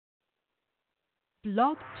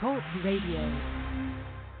Blog Talk Radio.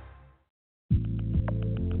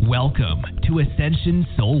 Welcome to Ascension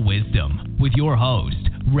Soul Wisdom with your host,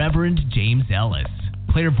 Reverend James Ellis.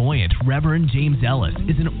 Clairvoyant Reverend James Ellis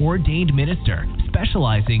is an ordained minister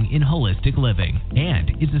specializing in holistic living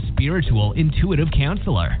and is a spiritual intuitive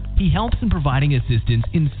counselor. He helps in providing assistance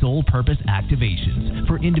in soul purpose activations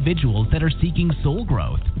for individuals that are seeking soul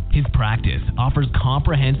growth. His practice offers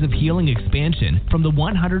comprehensive healing expansion from the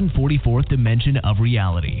 144th dimension of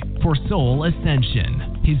reality for Soul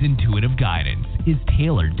Ascension. His intuitive guidance is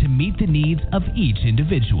tailored to meet the needs of each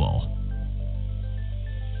individual.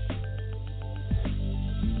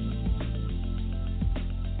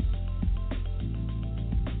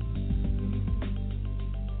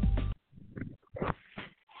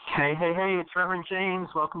 Hey, it's Reverend James.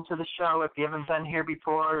 Welcome to the show. If you haven't been here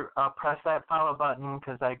before, press that follow button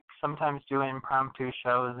because I sometimes do impromptu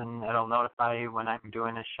shows and it'll notify you when I'm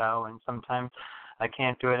doing a show, and sometimes I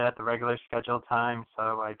can't do it at the regular scheduled time,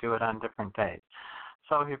 so I do it on different days.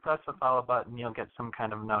 So if you press the follow button, you'll get some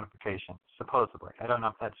kind of notification, supposedly. I don't know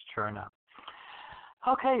if that's true or not.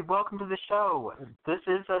 Okay, welcome to the show. This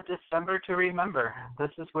is a December to remember.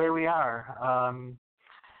 This is where we are.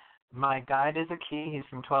 My guide is a key. He's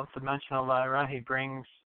from 12th Dimensional Lyra. He brings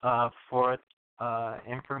forth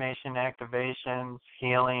information, activations,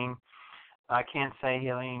 healing. I can't say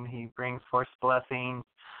healing. He brings forth blessings.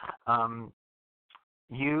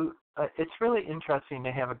 It's really interesting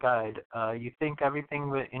to have a guide. You think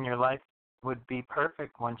everything in your life would be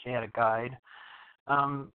perfect once you had a guide.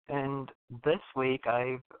 And this week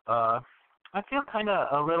I feel kind of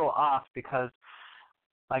a little off because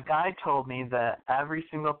my guide told me that every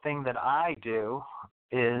single thing that I do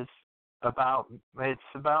is about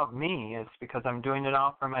me. It's because I'm doing it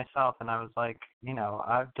all for myself. And I was like,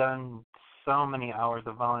 I've done so many hours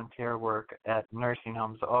of volunteer work at nursing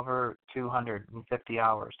homes, over 250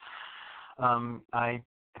 hours.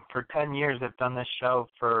 For 10 years, I've done this show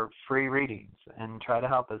for free readings and try to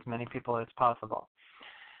help as many people as possible.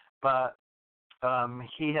 But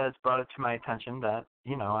he has brought it to my attention that,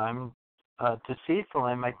 I'm deceitful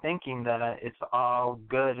in my thinking that it's all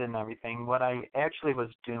good and everything. What I actually was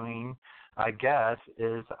doing, I guess,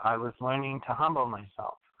 is I was learning to humble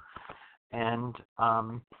myself. And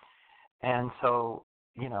so,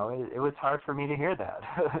 it was hard for me to hear that.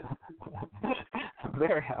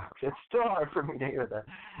 Very hard. It's still hard for me to hear that.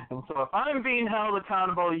 And so if I'm being held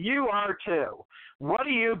accountable, you are too. What are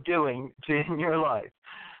you doing in your life?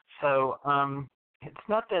 So it's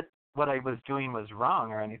not that what I was doing was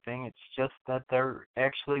wrong or anything. It's just that there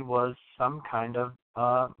actually was some kind of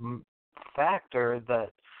factor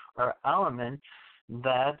or element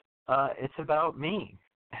that it's about me.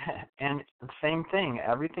 And the same thing,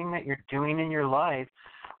 everything that you're doing in your life,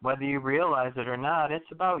 whether you realize it or not, it's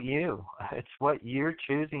about you. It's what you're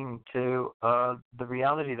choosing to, the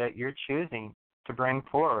reality that you're choosing to bring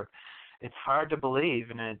forward. It's hard to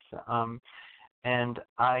believe, and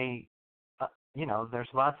there's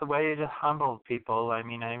lots of ways to humble people. I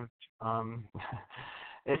mean,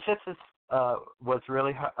 it's just was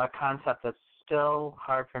really a concept that's still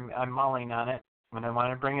hard for me. I'm mulling on it, and I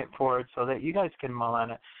want to bring it forward so that you guys can mull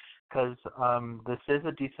on it, because this is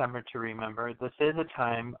a December to remember. This is a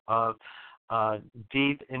time of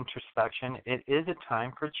deep introspection. It is a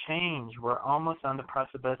time for change. We're almost on the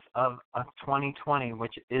precipice of 2020,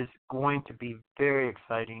 which is going to be very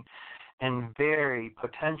exciting and very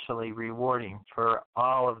potentially rewarding for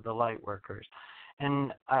all of the light workers.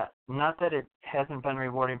 And not that it hasn't been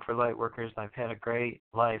rewarding for light workers. I've had a great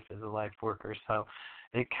life as a light worker, so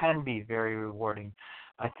it can be very rewarding.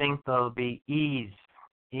 I think there'll be ease.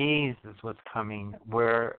 Ease is what's coming,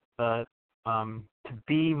 where to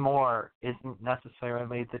be more isn't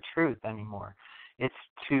necessarily the truth anymore. It's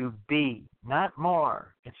to be, not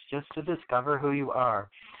more. It's just to discover who you are.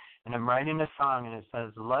 And I'm writing a song, and it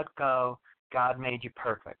says, "Let go, God made you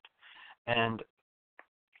perfect." And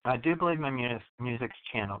I do believe my music's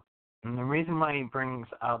channeled. And the reason why he brings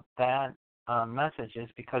out that message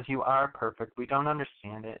is because you are perfect. We don't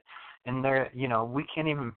understand it. And we can't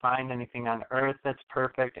even find anything on earth that's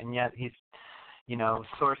perfect, and yet he's,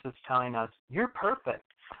 sources telling us, you're perfect.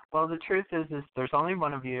 Well, the truth is there's only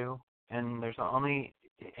one of you, and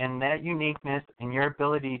and that uniqueness and your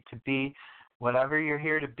ability to be whatever you're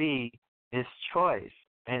here to be is choice.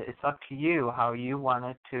 It's up to you how you want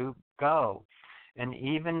it to go. And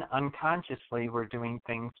even unconsciously, we're doing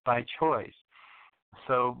things by choice.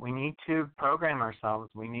 So we need to program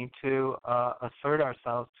ourselves. We need to assert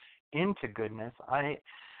ourselves into goodness.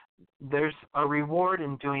 there's a reward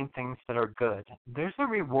in doing things that are good. There's a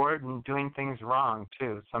reward in doing things wrong,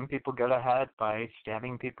 too. Some people get ahead by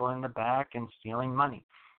stabbing people in the back and stealing money.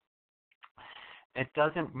 It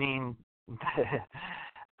doesn't mean that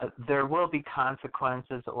there will be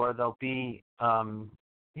consequences, or there'll be,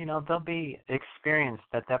 there'll be experience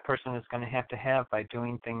that person is going to have by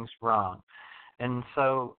doing things wrong. And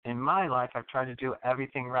so in my life, I've tried to do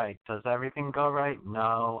everything right. Does everything go right?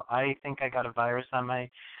 No. I think I got a virus on my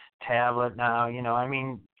tablet now.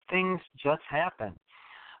 Things just happen.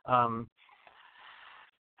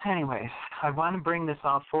 Anyways, I want to bring this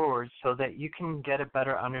all forward so that you can get a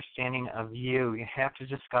better understanding of you. You have to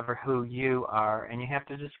discover who you are, and you have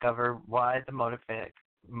to discover why the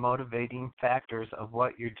motivating factors of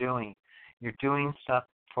what you're doing. You're doing stuff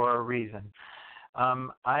for a reason.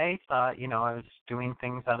 I thought, I was doing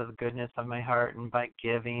things out of the goodness of my heart, and by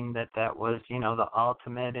giving that was, the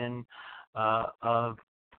ultimate in of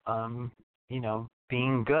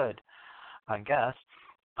being good, I guess.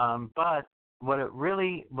 But what it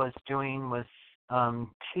really was doing was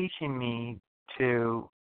teaching me to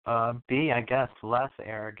be, I guess, less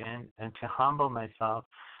arrogant and to humble myself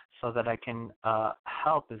so that I can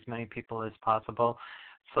help as many people as possible,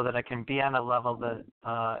 so that I can be on a level that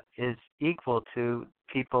is equal to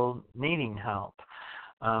people needing help.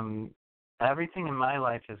 Everything in my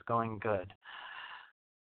life is going good.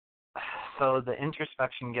 So the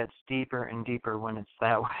introspection gets deeper and deeper when it's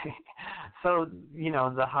that way. So,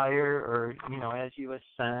 the higher, or, as you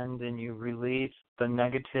ascend and you release the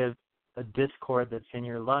negative discord that's in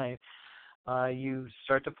your life, you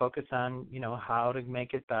start to focus on, how to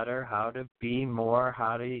make it better, how to be more,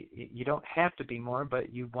 you don't have to be more,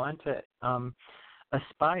 but you want to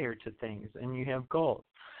aspire to things, and you have goals.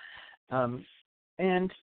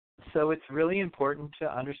 And so it's really important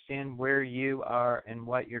to understand where you are and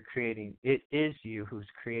what you're creating. It is you who's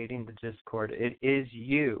creating the discord. It is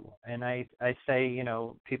you. And I say,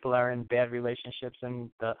 people are in bad relationships,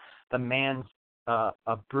 and the man's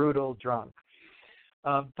a brutal drunk.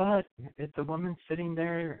 But it's a woman sitting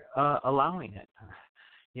there allowing it,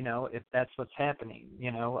 if that's what's happening,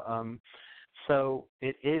 so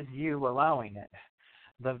it is you allowing it.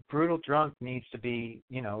 The brutal drunk needs to be,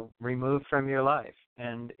 removed from your life.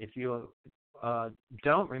 And if you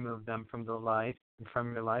don't remove them from your life,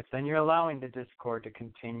 then you're allowing the discord to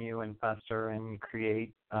continue and fester and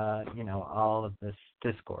create, all of this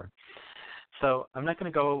discord. So I'm not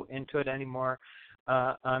going to go into it anymore.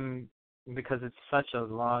 Because it's such a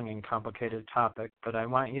long and complicated topic, but I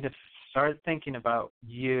want you to start thinking about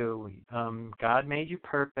you. God made you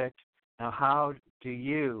perfect. Now, how do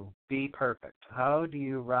you be perfect? How do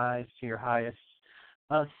you rise to your highest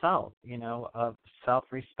self, of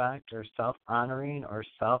self-respect or self-honoring or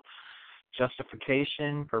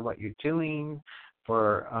self-justification for what you're doing,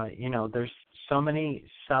 for, there's so many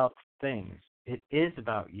self things. It is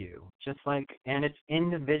about you, and it's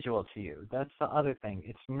individual to you. That's the other thing.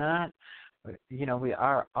 It's not, we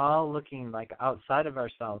are all looking outside of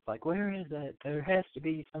ourselves, where is it? There has to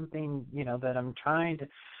be something, that I'm trying to.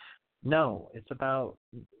 No, it's about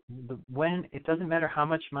when it doesn't matter how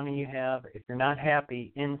much money you have. If you're not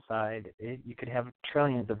happy inside, you could have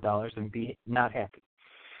trillions of dollars and be not happy.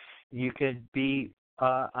 You could be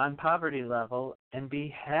on poverty level and be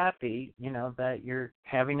happy, that you're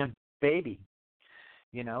having a baby,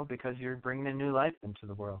 because you're bringing a new life into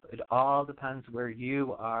the world. It all depends where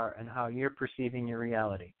you are and how you're perceiving your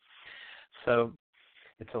reality. So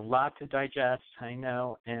it's a lot to digest, I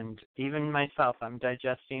know, and even myself, I'm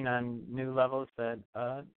digesting on new levels that,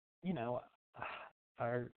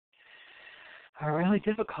 are really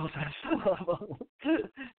difficult on some level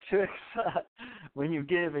to accept. When you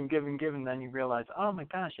give and give and give, and then you realize, oh my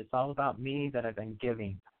gosh, it's all about me that I've been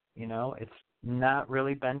giving. It's not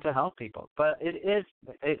really been to help people, but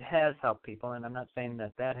it has helped people, and I'm not saying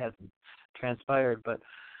that hasn't transpired, but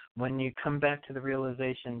when you come back to the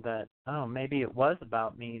realization that, oh, maybe it was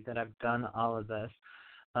about me that I've done all of this,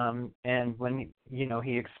 and when,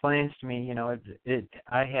 he explains to me,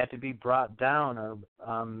 I had to be brought down, or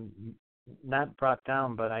not brought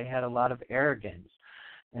down, but I had a lot of arrogance,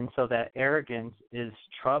 and so that arrogance is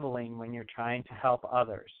troubling when you're trying to help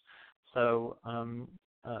others. So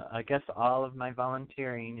I guess all of my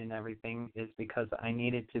volunteering and everything is because I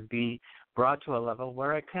needed to be brought to a level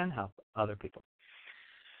where I can help other people.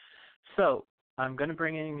 So I'm going to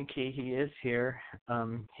bring in Miki. He is here.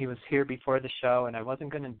 He was here before the show, and I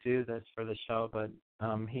wasn't going to do this for the show, but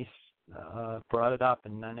he brought it up,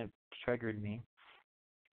 and then it triggered me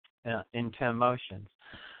into emotions.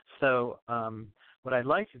 So what I'd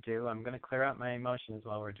like to do, I'm going to clear out my emotions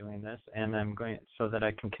while we're doing this, and I'm going so that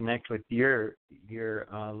I can connect with your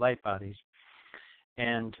light bodies.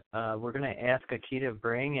 And we're going to ask Aki to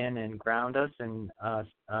bring in and ground us, and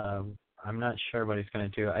I'm not sure what he's going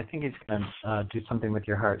to do. I think he's going to do something with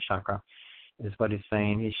your heart chakra, is what he's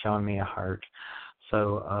saying. He's showing me a heart.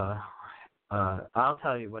 So I'll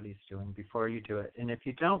tell you what he's doing before you do it. And if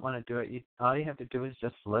you don't want to do it, all you have to do is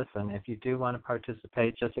just listen. If you do want to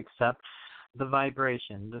participate, just accept the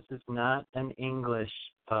vibration. This is not an English.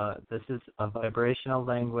 This is a vibrational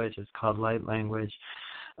language. It's called light language.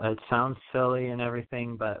 It sounds silly and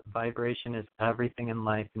everything, but vibration is everything in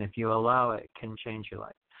life. And if you allow it, it can change your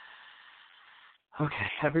life.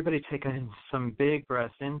 Okay, everybody take in some big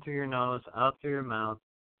breaths in through your nose, out through your mouth,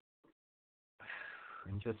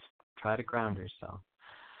 and just try to ground yourself.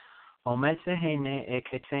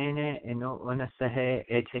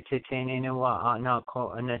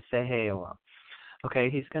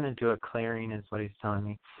 Okay, he's going to do a clearing is what he's telling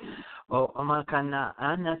me. And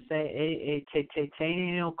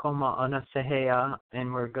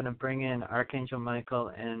we're going to bring in Archangel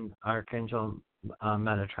Michael and Archangel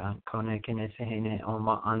Metatron.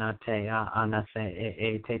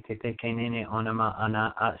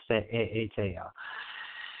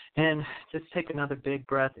 And just take another big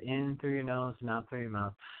breath in through your nose and out through your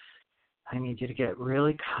mouth. I need you to get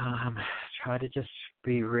really calm. Try to just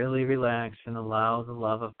be really relaxed and allow the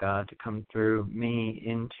love of God to come through me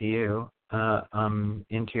into you,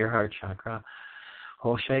 into your heart chakra.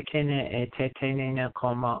 And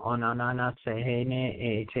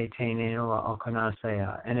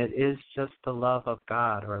it is just the love of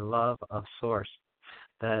God or love of Source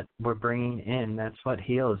that we're bringing in. That's what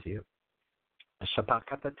heals you.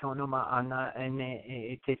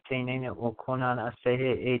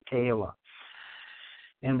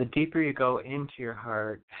 And the deeper you go into your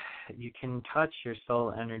heart, you can touch your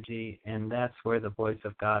soul energy, and that's where the voice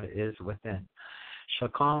of God is within.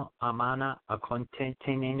 Shakon amana akonte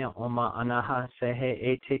tenene oma anaha sehe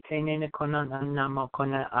ete tenene kona nama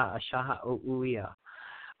kona ashaha uia.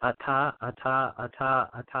 Ata ata ata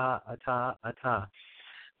ata ata ata.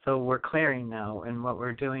 So we're clearing now, and what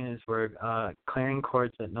we're doing is we're clearing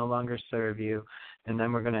cords that no longer serve you, and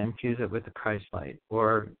then we're going to infuse it with the Christ light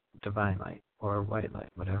or divine light or white light,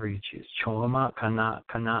 whatever you choose. Choloma kana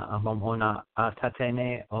kana amomona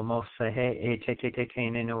atatene omosehe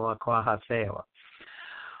etetetene no akwahasewa.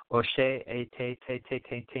 Oshe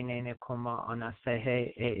etetetene koma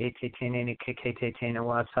onasehe etetene keketetene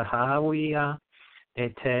wasahawia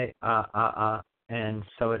ete and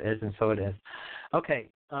so it is, and so it is. Okay.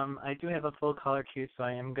 I do have a full caller queue, so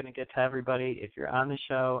I am going to get to everybody. If you're on the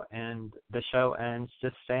show and the show ends,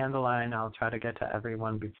 just stay on the line. I'll try to get to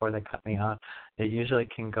everyone before they cut me off. It usually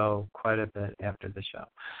can go quite a bit after the show.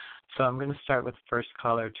 So I'm going to start with first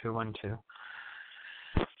caller, 212.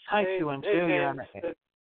 Hi, 212. Hey, you're on the air.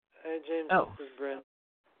 Hey, James. Oh. This is Brent.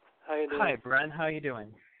 How you doing? Hi, Brent. How you doing?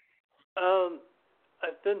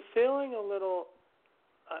 I've been feeling a little,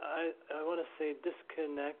 I want to say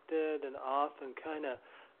disconnected and off and kind of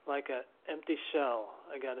like an empty shell,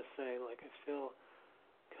 I got to say. Like I feel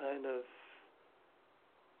kind of,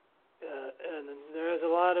 and there's a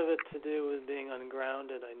lot of it to do with being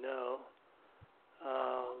ungrounded, I know.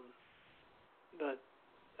 But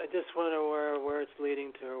I just wonder where it's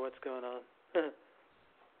leading to or what's going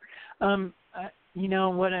on. You know,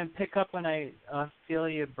 what I pick up when I feel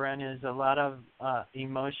you, Brent, is a lot of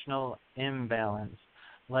emotional imbalance.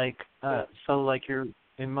 Like, so like your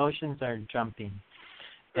emotions are jumping.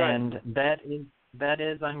 Right. And that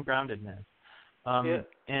is ungroundedness.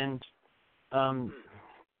 And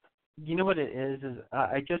you know what it is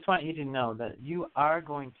I just want you to know that you are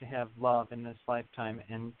going to have love in this lifetime,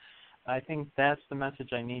 and I think that's the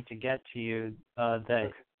message I need to get to you,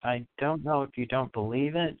 that I don't know if you don't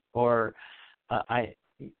believe it, or I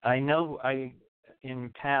know in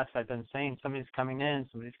past I've been saying somebody's coming in,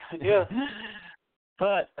 somebody's coming in.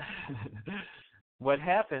 But what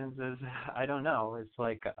happens is, I don't know, it's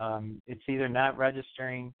like it's either not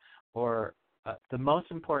registering or the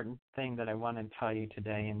most important thing that I want to tell you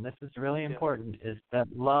today, and this is really important, is that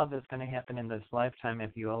love is going to happen in this lifetime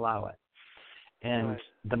if you allow it. And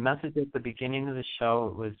the message at the beginning of the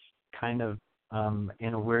show was kind of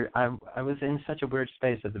in a weird, I was in such a weird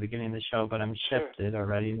space at the beginning of the show, but I'm shifted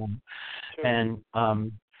already. And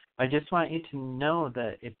I just want you to know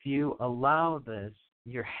that if you allow this,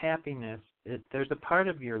 your happiness, there's a part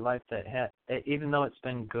of your life that even though it's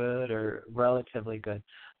been good or relatively good,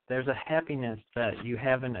 there's a happiness that you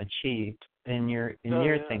haven't achieved in your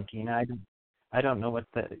thinking. I don't know what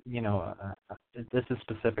this is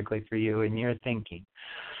specifically for you in your thinking.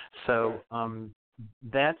 So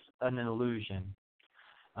that's an illusion,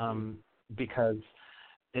 because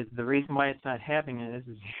the reason why it's not happening is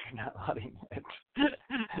you're not loving it.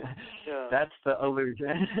 Yeah. That's the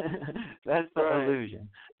illusion. That's the illusion.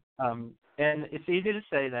 And it's easy to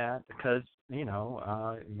say that because,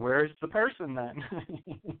 where's the person then?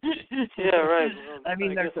 Yeah, right. Well, I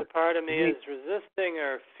mean, I guess a part of me is resisting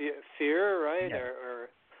or fear, right? Yes. Or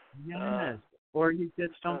Yes. Or you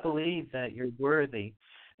just don't believe that you're worthy.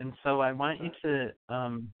 And so I want you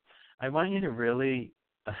to really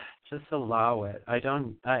just allow it.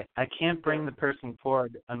 I can't bring the person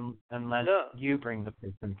forward unless you bring the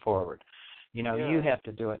person forward. You have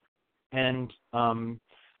to do it. And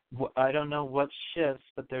I don't know what shifts,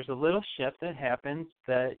 but there's a little shift that happens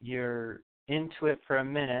that you're into it for a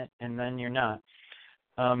minute and then you're not.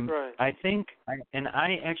 I think, and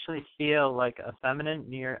I actually feel like a feminine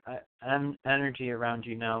energy around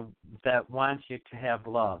you now that wants you to have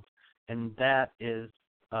love. And that is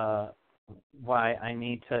why I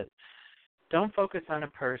need to, don't focus on a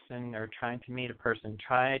person or trying to meet a person.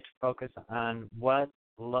 Try to focus on what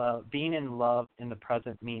being in love in the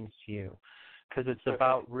present means to you. Because it's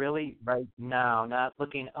about really right now, not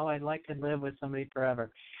looking, I'd like to live with somebody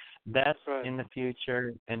forever. That's in the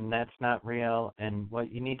future, and that's not real. And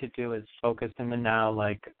what you need to do is focus in the now,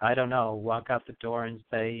 like, I don't know, walk out the door and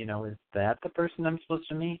say, is that the person I'm supposed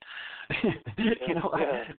to meet?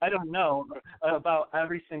 I don't know about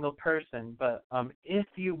every single person, but if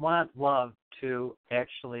you want love to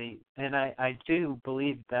actually, and I do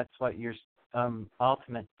believe that's what your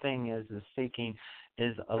ultimate thing is seeking,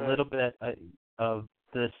 is a little bit of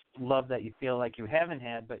this love that you feel like you haven't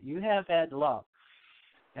had, but you have had love.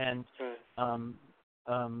 And to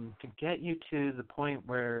get you to the point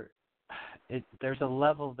where there's a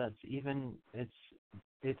level that's even,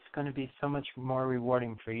 it's going to be so much more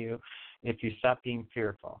rewarding for you if you stop being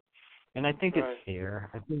fearful. And I think it's fear.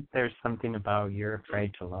 I think there's something about you're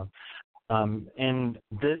afraid to love. And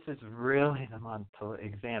this is really the month to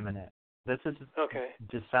examine it. This is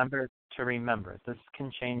December to remember. This can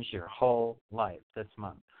change your whole life this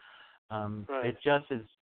month. It just is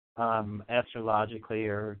astrologically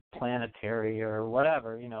or planetary or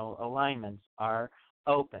whatever, alignments are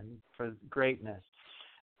open for greatness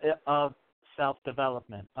of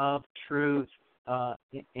self-development, of truth,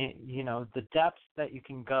 the depths that you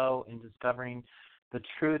can go in discovering the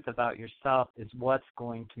truth about yourself is what's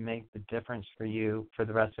going to make the difference for you for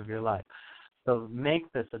the rest of your life. So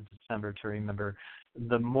make this a December to remember.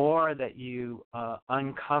 The more that you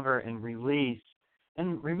uncover and release,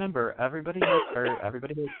 and remember, everybody has hurt,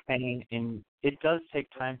 everybody has pain, and it does take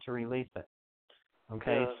time to release it.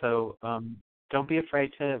 Okay, so don't be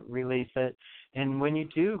afraid to release it. And when you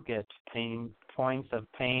do get points of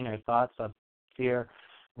pain or thoughts of fear,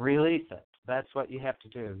 release it. That's what you have to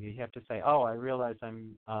do. You have to say, I realize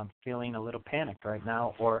I'm feeling a little panicked right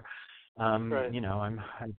now, or I'm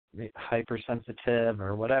hypersensitive,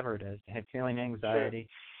 or whatever it is. I'm feeling anxiety.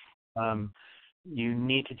 You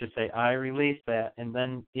need to just say, I release that, and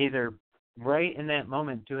then either right in that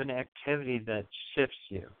moment do an activity that shifts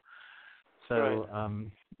you. So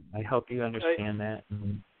I hope you understand that.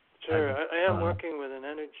 Sure. I am working with an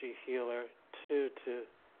energy healer, too, to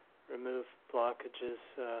remove blockages,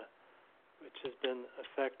 which has been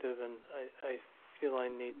effective, and I feel I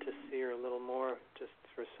need to see her a little more just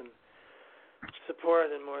for some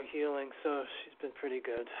support and more healing. So she's been pretty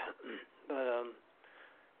good.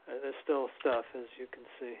 But there's still stuff, as you can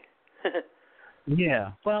see.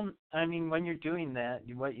 Yeah. Well, I mean, when you're doing that,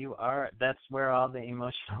 that's where all the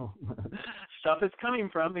emotional stuff is coming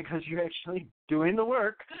from, because you're actually doing the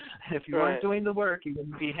work. If you weren't doing the work, you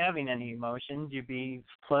wouldn't be having any emotions. You'd be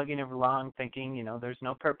plugging along thinking, there's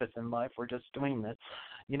no purpose in life. We're just doing this.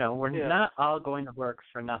 We're not all going to work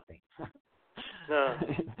for nothing. No.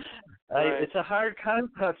 It's a hard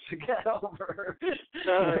concept to get over.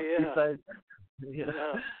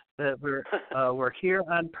 That we're here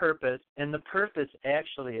on purpose, and the purpose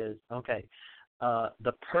actually is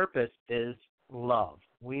the purpose is love.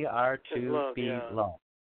 We are to be love.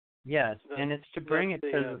 Yes, and it's to bring it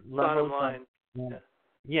to levels of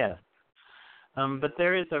yes. But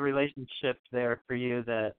there is a relationship there for you,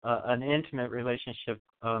 that an intimate relationship.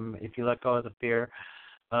 If you let go of the fear,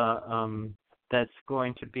 that's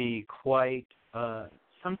going to be quite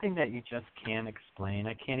something that you just can't explain.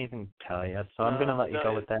 I can't even tell you, so I'm going to let you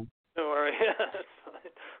go with that. Don't worry.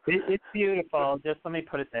 It's beautiful. Just let me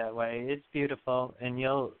put it that way. It's beautiful, and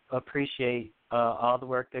you'll appreciate all the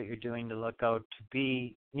work that you're doing to let go, to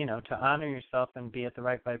be, to honor yourself and be at the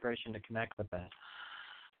right vibration to connect with that.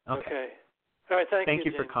 Okay. All right, thank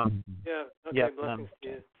you, for coming. Yeah, okay, blessings to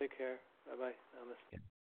you. Take care. Bye-bye. Namaste.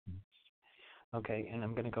 Okay, and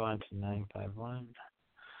I'm going to go on to 951.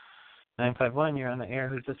 951, you're on the air.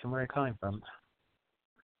 Who's this and where are you calling from?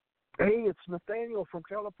 Hey, it's Nathaniel from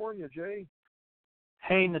California, Jay.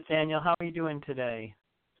 Hey, Nathaniel, how are you doing today?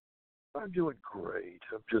 I'm doing great.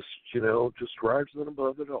 I'm just, just rising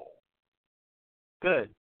above it all. Good,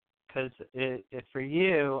 because for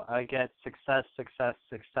you, I get success, success,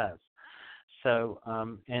 success. So,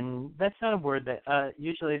 and that's not a word that,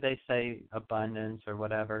 usually they say abundance or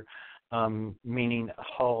whatever, meaning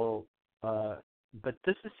whole, but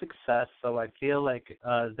this is success, so I feel like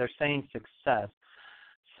they're saying success.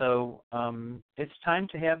 So it's time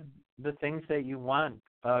to have the things that you want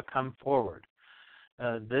come forward.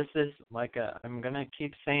 This is like I'm going to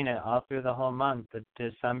keep saying it all through the whole month, the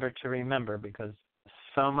December to remember, because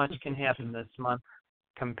so much can happen this month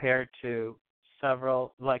compared to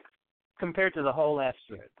compared to the whole last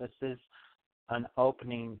year. This is an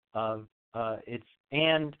opening of it's,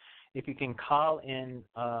 and if you can call in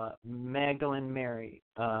Magdalene Mary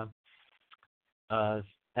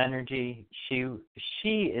energy,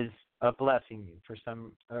 she is blessing you for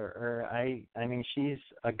some, I mean she's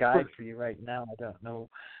a guide for you right now. I don't know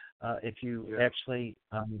if you actually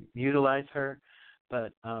utilize her,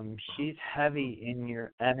 but she's heavy in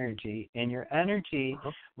your energy. And your energy,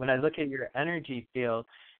 when I look at your energy field,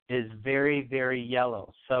 is very, very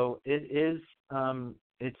yellow. So it is.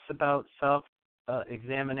 It's about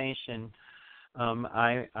self-examination.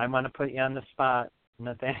 I want to put you on the spot,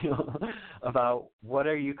 Nathaniel, about what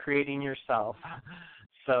are you creating yourself.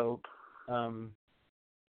 So, and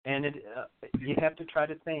you have to try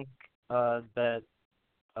to think that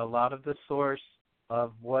a lot of the source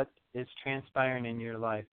of what is transpiring in your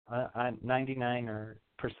life, 99%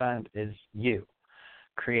 is you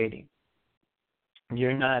creating.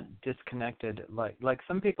 You're not disconnected. Like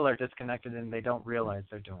some people are disconnected and they don't realize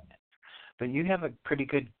they're doing it. But you have a pretty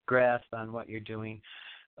good grasp on what you're doing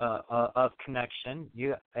of connection.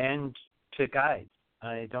 And to guides.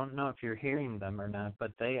 I don't know if you're hearing them or not,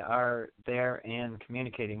 but they are there and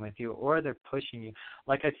communicating with you, or they're pushing you.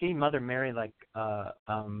 Like I see Mother Mary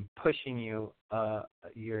pushing you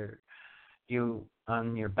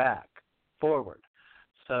on your back forward.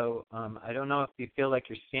 So I don't know if you feel like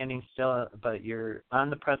you're standing still, but you're on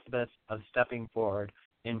the precipice of stepping forward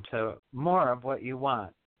into more of what you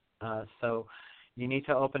want. So you need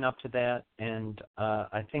to open up to that, and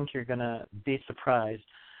I think you're going to be surprised.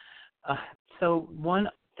 So one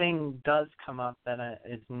thing does come up that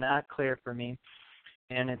is not clear for me,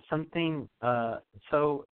 and it's something,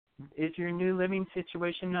 so is your new living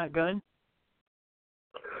situation not good?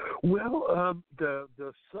 Well,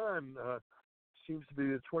 the son seems to be,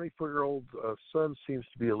 the 24-year-old son seems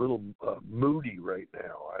to be a little moody right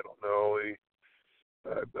now. I don't know.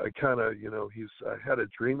 I kind of, I had a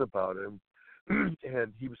dream about him,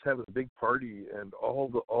 and he was having a big party, and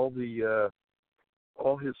all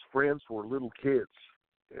his friends were little kids,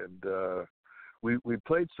 and we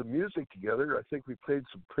played some music together. I think we played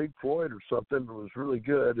some Pink Floyd or something. It was really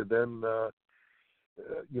good. And then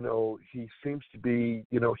he seems to be,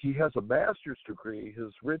 he has a master's degree.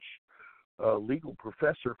 His rich legal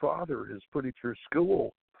professor father is putting through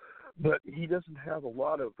school, but he doesn't have a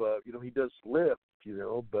lot of he does lift,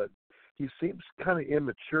 but he seems kind of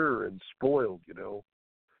immature and spoiled,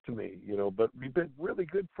 to me, but we've been really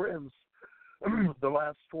good friends. The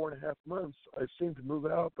last 4.5 months. I seem to move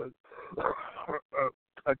out, but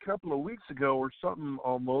a couple of weeks ago or something,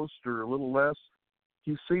 almost, or a little less,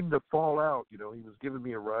 he seemed to fall out. He was giving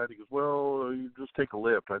me a ride. He goes, well, you just take a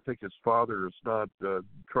lift. I think his father is not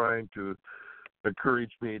trying to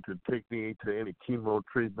encourage me to take me to any chemo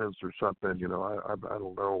treatments or something. I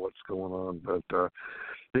don't know what's going on, but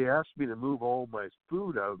they asked me to move all my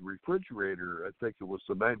food out of the refrigerator. I think it was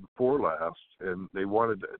the night before last, and they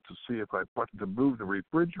wanted to see if I wanted to move the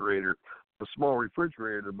refrigerator, the small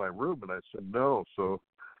refrigerator, in my room, and I said no. So,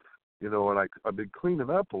 and I've been cleaning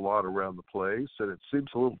up a lot around the place, and it seems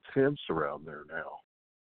a little tense around there now.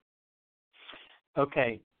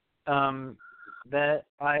 Okay. That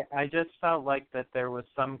I just felt like that there was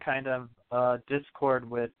some kind of discord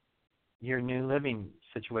with your new living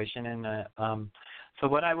situation, and so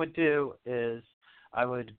what I would do is I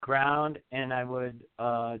would ground, and I would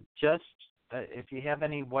just if you have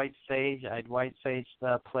any white sage, I'd white sage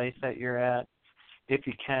the place that you're at if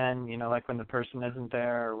you can, like when the person isn't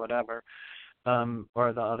there or whatever,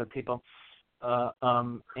 or the other people,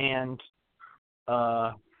 and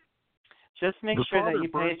just make sure that you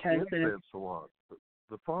pay attention.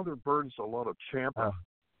 The father burns a lot of champa.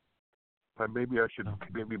 Maybe I should.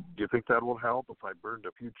 Maybe do you think that will help if I burned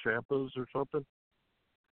a few champas or something?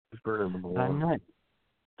 He's burning them a lot. I'm not.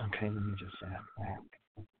 Okay, let me just add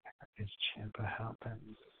that. It's champa.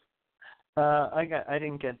 happens. I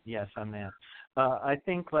didn't get yes on that. I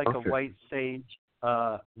think like a white sage.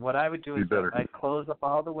 What I would do is I'd close up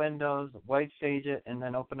all the windows, white sage it, and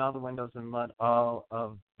then open all the windows and let all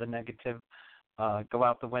of the negative go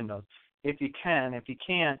out the windows. If you can. If you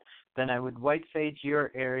can't, then I would white sage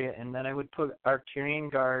your area, and then I would put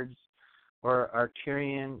Arcturian guards or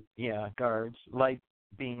Arcturian guards, light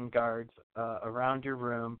being guards around your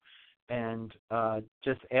room, and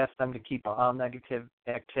just ask them to keep all negative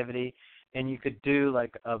activity. And you could do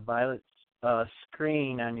like a violet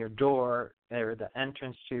screen on your door or the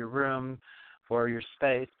entrance to your room or your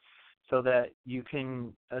space, so that you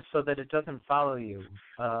can, so that it doesn't follow you.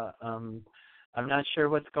 I'm not sure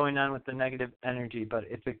what's going on with the negative energy, but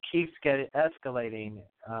if it keeps escalating,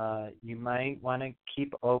 you might want to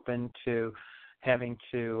keep open to having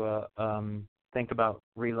to think about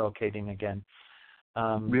relocating again.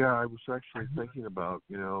 I was actually thinking about,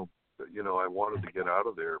 I wanted to get out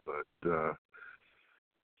of there, but the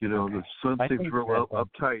son seems real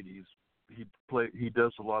uptight. He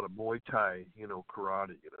does a lot of Muay Thai,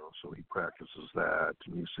 karate, so he practices that,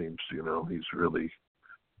 and he seems, he's really,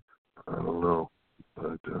 I don't know,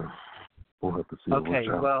 but we'll have to see. Okay,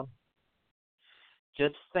 well,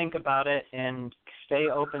 just think about it and stay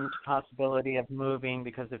open to possibility of moving,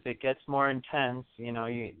 because if it gets more intense, you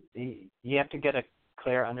have to get a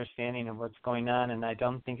clear understanding of what's going on, and I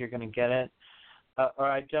don't think you're going to get it,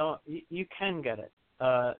 you can get it.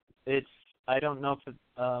 I don't know if it,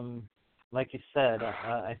 like you said,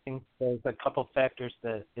 I think there's a couple factors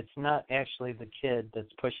that it's not actually the kid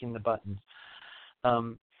that's pushing the buttons.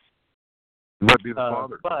 Might be the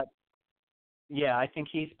father. But yeah, I think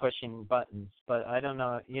he's pushing buttons, but I don't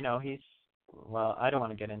know. I don't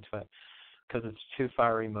want to get into it because it's too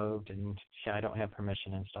far removed, and I don't have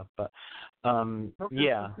permission and stuff. But so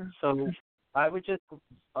I would just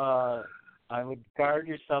I would guard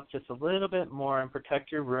yourself just a little bit more and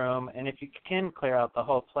protect your room. And if you can clear out the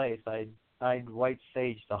whole place, I'd white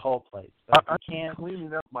sage the whole place. But I'm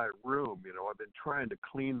cleaning up my room. I've been trying to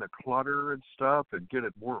clean the clutter and stuff and get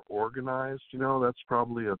it more organized. That's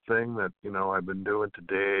probably a thing that, I've been doing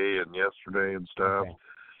today and yesterday and stuff. Okay.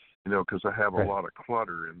 Because I have a lot of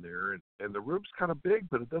clutter in there. And the room's kind of big,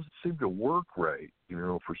 but it doesn't seem to work right,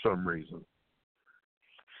 for some reason.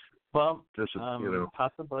 Well, just,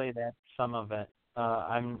 possibly that's some of it.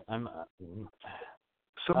 Some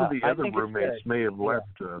of the other roommates may have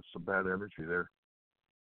left some bad energy there.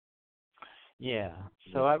 Yeah,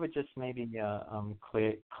 so I would just maybe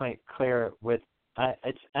clear it with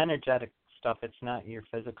it's energetic stuff. It's not your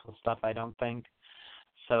physical stuff, I don't think.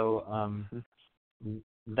 So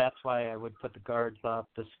that's why I would put the guards up,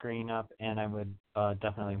 the screen up, and I would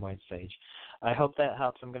definitely white sage. I hope that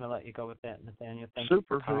helps. I'm going to let you go with that, Nathaniel. Thank you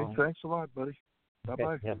for calling. Thanks a lot, buddy. Okay.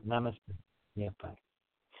 Bye-bye. Yep, namaste. Yeah, bye.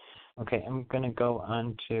 Okay, I'm going to go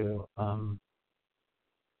on to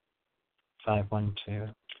 512.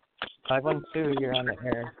 512, you're on the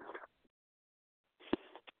air.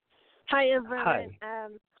 Hi, everyone. Hi.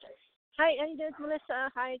 Hi, it's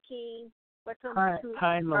Melissa. Hi, King.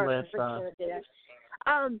 Hi, Melissa.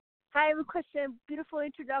 I have a question. Beautiful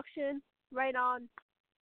introduction, right on,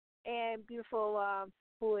 and beautiful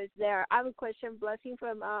who is there. I have a question. Blessing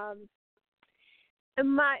from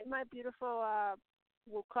my beautiful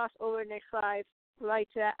will cross over next life. I'd like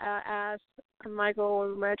to ask Michael or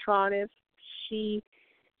Metron if she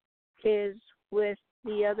is with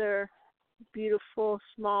the other beautiful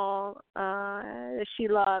small that she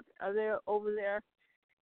loved. Are they over there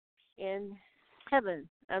in heaven,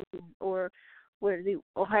 or where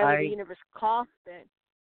however the universe calls it?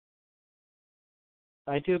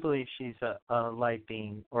 I do believe she's a light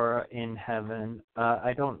being or in heaven.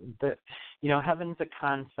 Heaven's a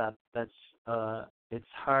concept that's it's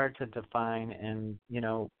hard to define, and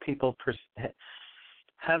people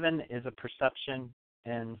heaven is a perception,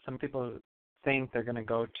 and some people think they're going to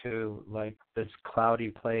go to like this cloudy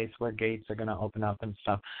place where gates are going to open up and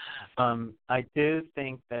stuff. I do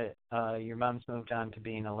think that your mom's moved on to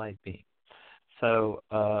being a light being. So,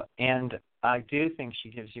 and I do think she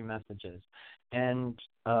gives you messages. And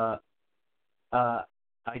I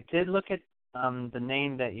did look at the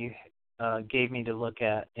name that you gave me to look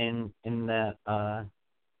at in that,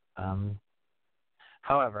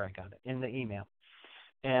 however I got it, in the email.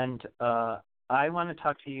 And I want to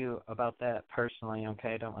talk to you about that personally,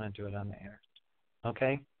 okay? I don't want to do it on the air,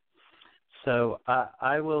 okay? So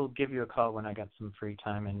I will give you a call when I got some free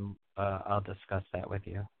time, and I'll discuss that with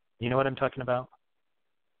you. You know what I'm talking about?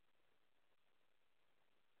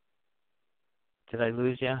 Did I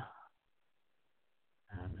lose you?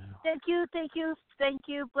 I don't know. Thank you.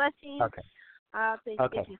 Blessings. Okay.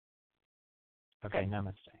 Thank you. Okay,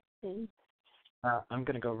 namaste. Mm-hmm. I'm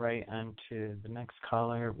going to go right on to the next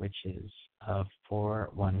caller, which is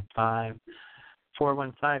 415.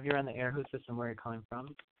 415, you're on the air. Who's this and where are you calling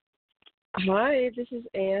from? Hi, this is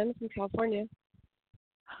Anne from California.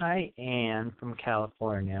 Hi, Anne from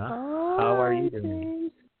California. Hi, how are you doing?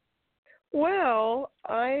 James. Well,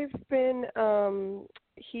 I've been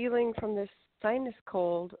healing from this sinus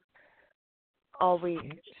cold all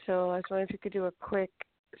week. So I was wondering if you could do a quick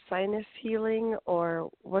sinus healing or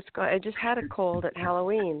what's going on. I just had a cold at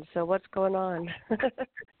Halloween, so what's going on?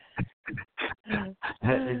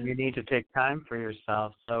 You need to take time for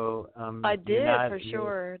yourself. So I did for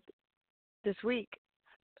sure this week.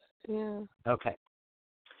 Yeah. Okay.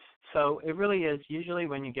 So it really is, usually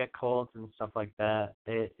when you get colds and stuff like that,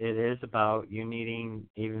 it is about you needing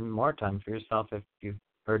even more time for yourself if you've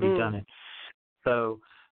already done it. So,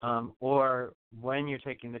 or when you're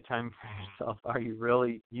taking the time for yourself, are you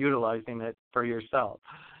really utilizing it for yourself?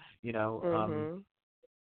 You know,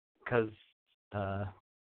 because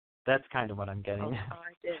that's kind of what I'm getting. Oh,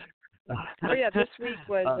 I did. Oh, yeah, this week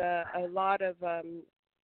was a lot of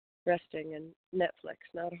resting and Netflix,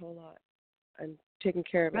 not a whole lot. I'm taking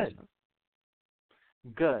care of myself.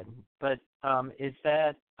 Good. But is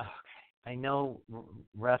that, okay, I know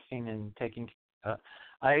resting and taking,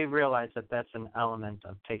 I realize that that's an element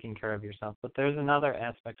of taking care of yourself, but there's another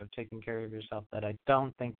aspect of taking care of yourself that I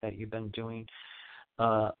don't think that you've been doing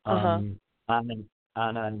on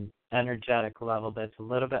an energetic level that's a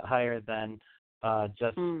little bit higher than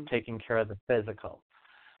just taking care of the physical.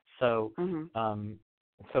 So,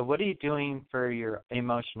 so what are you doing for your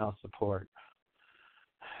emotional support?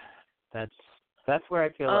 That's where I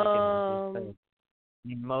feel like it is.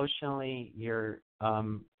 Emotionally, you're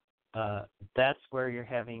that's where you're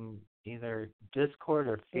having either discord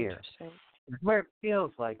or fear. Where it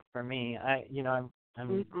feels like for me, and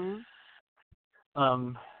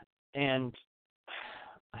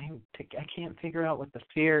I can't figure out what the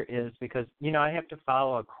fear is because I have to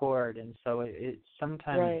follow a cord, and so it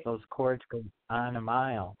sometimes those cords go on a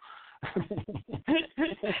mile. You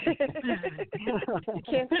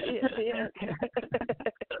can't see it.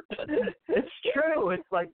 It's true.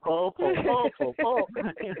 It's like pull.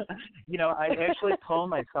 I actually pull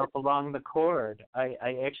myself along the cord. I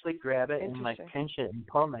actually grab it and like pinch it and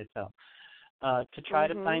pull myself to try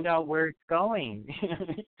to find out where it's going.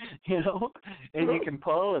 And you can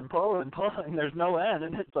pull and pull and pull, and there's no end.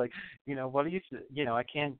 And it's like, what do you? I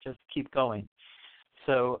can't just keep going.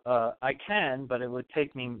 So I can, but it would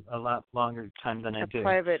take me a lot longer time than I do. A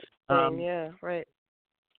private thing, yeah, right.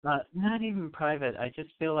 Not even private. I just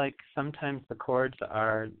feel like sometimes the cords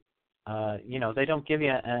are, they don't give you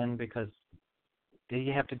an end because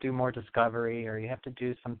you have to do more discovery or you have to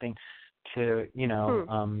do something to,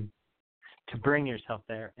 to bring yourself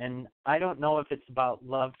there. And I don't know if it's about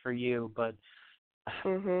love for you, but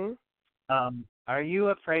are you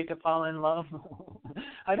afraid to fall in love?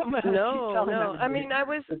 I don't know. No. I mean, I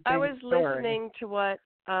was listening to what.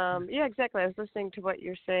 Yeah, exactly. I was listening to what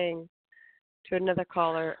you're saying to another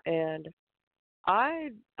caller, and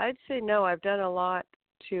I'd say no. I've done a lot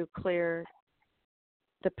to clear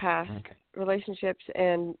the past relationships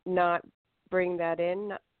and not bring that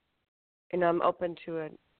in, and I'm open to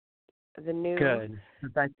the new. Good.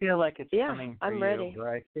 I feel like it's coming for I'm you. ready.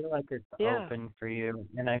 Or I feel like it's open for you,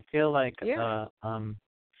 and I feel like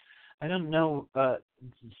I don't know.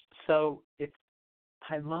 So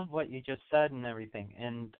I love what you just said and everything,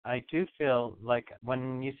 and I do feel like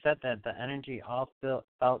when you said that, the energy all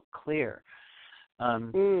felt clear.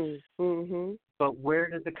 But where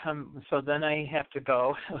does it come? So then I have to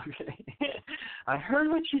go. Okay, I heard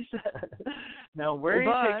what you said. Now where are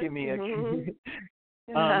you taking me?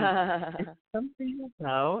 It's something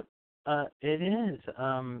about it is.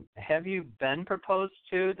 Have you been proposed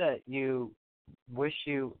to that you wish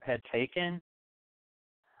you had taken?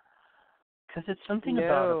 Because it's something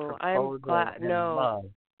about a proposal and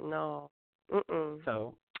love. No.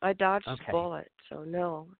 So I dodged a bullet, so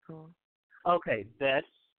no. Okay,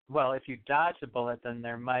 if you dodged a bullet, then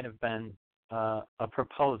there might have been a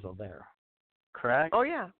proposal there, correct? Oh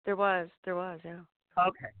yeah, there was, yeah.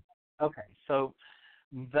 Okay, so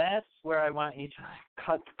that's where I want you to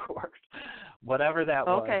cut the cord, whatever that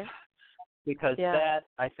was. Okay. Because that,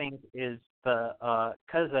 I think, is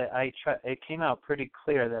because it came out pretty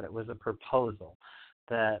clear that it was a proposal.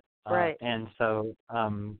 And so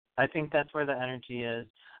I think that's where the energy is.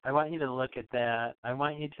 I want you to look at that. I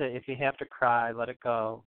want you to, if you have to cry, let it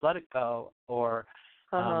go. Or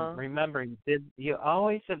remember, you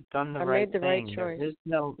always have done the right thing. I made the right choice. There is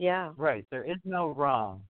no there is no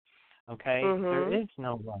wrong. Okay? There is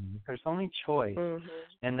no wrong. There's only choice.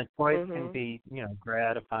 And the choice can be,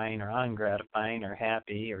 gratifying or ungratifying or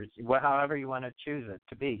happy or however you want to choose it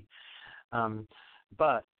to be.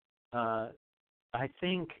 But I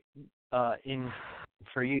think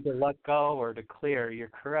for you to let go or to clear, you're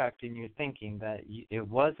correct in your thinking that it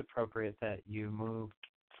was appropriate that you moved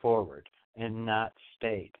forward and not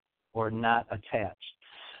stayed or not attached.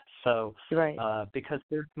 So, because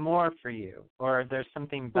there's more for you, or there's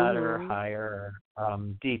something better, or higher, or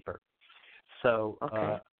deeper. So,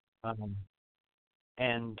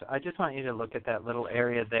 and I just want you to look at that little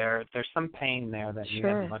area there. There's some pain there that you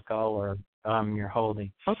haven't let go, or you're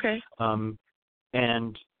holding. Okay. And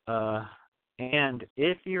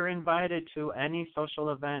if you're invited to any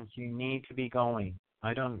social events, you need to be going.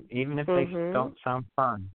 Even if they don't sound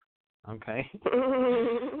fun. Okay?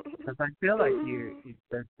 Because I feel like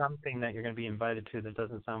there's something that you're going to be invited to that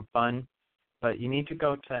doesn't sound fun, but you need to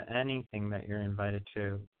go to anything that you're invited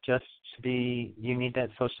to. Just to be, you need that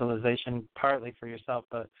socialization partly for yourself,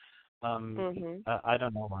 but I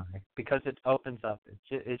don't know why. Because it opens up.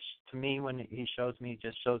 It's to me, when he shows me, it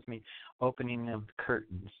just shows me opening of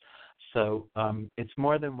curtains. So it's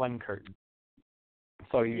more than one curtain.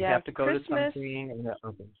 So you have to go to something and it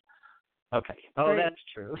opens. Okay. Oh, that's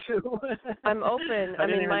true. I'm open. I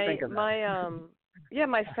mean,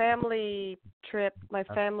 my family trip, my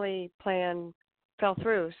family plan fell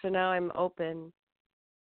through, so now I'm open.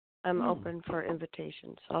 I'm open for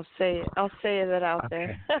invitations. I'll say that out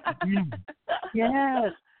there.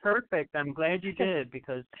 Yes, perfect. I'm glad you did,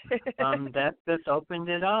 because that just opened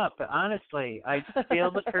it up. Honestly, I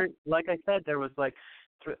feel the curtain. Like I said, there was like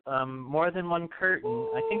more than one curtain.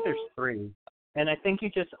 I think there's 3. And I think you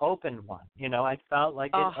just opened one. I felt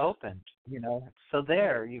like it opened. So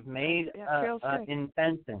there, you've made an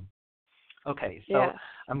intention. Okay, so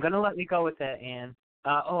I'm going to let you go with that, Anne.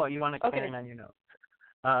 You want to clear on your notes?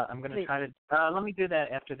 I'm going to try to. Let me do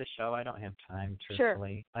that after the show. I don't have time,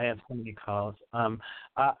 truthfully. Sure. I have so many calls.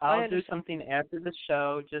 I'll do something after the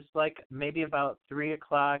show, just like maybe about 3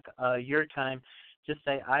 o'clock your time. Just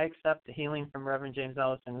say, I accept the healing from Reverend James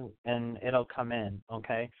Ellis, and it'll come in,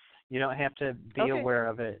 okay? You don't have to be aware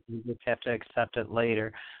of it. You just have to accept it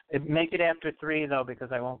later. Make it after 3, though,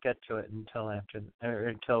 because I won't get to it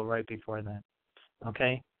until right before then.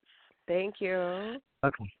 Okay? Thank you.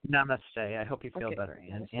 Okay. Namaste. I hope you feel better,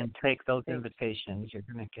 Anne. And take those invitations. You're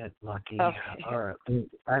going to get lucky. Okay. Or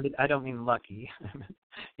I don't mean lucky.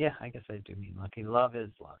 Yeah, I guess I do mean lucky. Love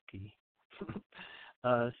is lucky.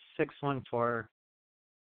 614.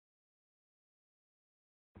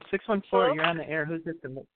 614, you're on the air. Who's this?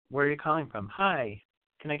 Where are you calling from? Hi.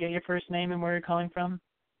 Can I get your first name and where you're calling from?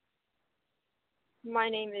 My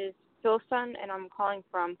name is Philson, and I'm calling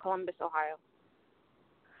from Columbus, Ohio.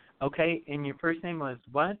 Okay, and your first name was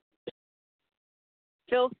what?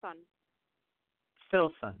 Philson.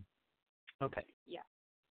 Philson. Okay. Yeah.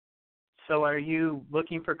 So are you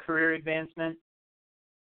looking for career advancement?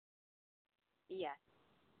 Yes.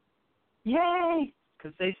 Yay!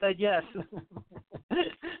 Because they said yes.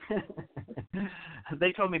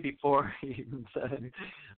 They told me before you even said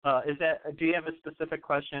it. Do you have a specific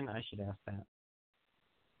question? I should ask that.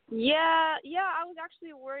 Yeah, I was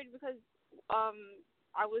actually worried because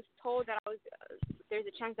I was told that there's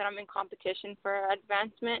a chance that I'm in competition for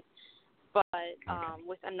advancement, but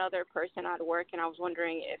with another person at work, and I was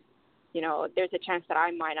wondering if, there's a chance that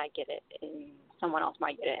I might not get it and someone else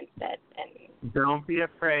might get it instead. And don't be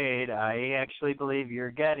afraid. I actually believe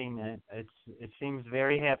you're getting it. It seems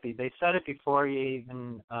very happy. They said it before you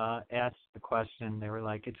even asked the question. They were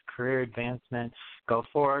like, it's career advancement. Go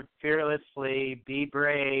forward fearlessly. Be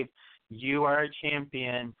brave. You are a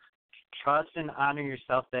champion. Trust and honor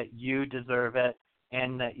yourself that you deserve it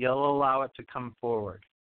and that you'll allow it to come forward.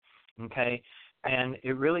 Okay? And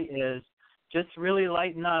it really is. Just really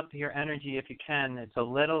lighten up your energy if you can. It's a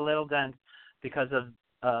little dense because of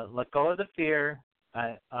let go of the fear.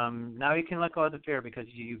 Now you can let go of the fear because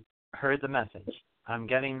you heard the message. I'm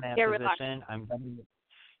getting that position.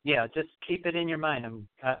 Just keep it in your mind.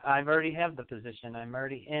 I've already have the position. I'm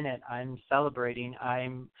already in it. I'm celebrating.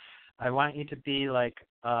 I want you to be like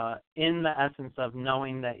in the essence of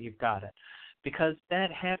knowing that you've got it, because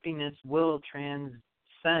that happiness will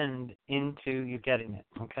transcend into you getting it.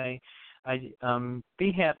 Okay.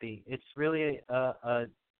 Be happy. It's really a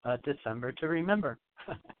December to remember.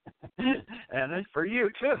 And it's for you,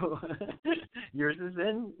 too. Yours is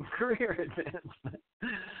in career advancement.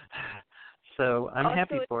 So I'm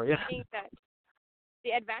happy for you. I think that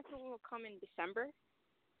the advancement will come in December?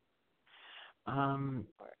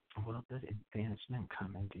 Will the advancement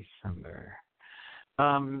come in December?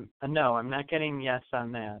 No, I'm not getting yes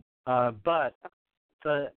on that. But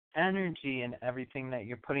the energy and everything that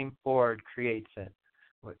you're putting forward creates it.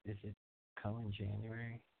 What is it? In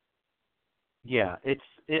January? Yeah,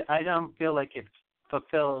 I don't feel like it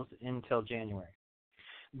fulfills until January,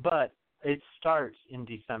 but it starts in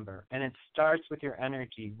December, and it starts with your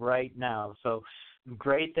energy right now. So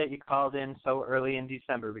great that you called in so early in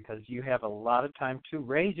December, because you have a lot of time to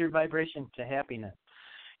raise your vibration to happiness.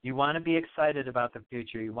 You want to be excited about the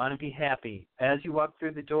future. You want to be happy. As you walk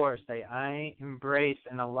through the door, say, I embrace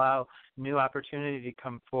and allow new opportunity to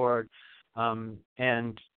come forward. And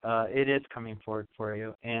it is coming forward for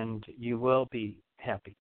you, and you will be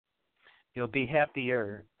happy. You'll be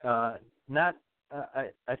happier. I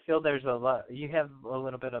feel there's a lot. You have a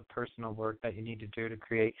little bit of personal work that you need to do to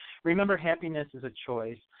create. Remember, happiness is a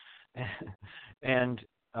choice, and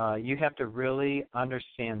you have to really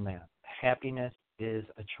understand that. Happiness is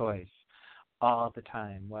a choice all the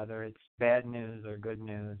time, whether it's bad news or good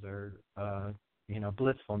news or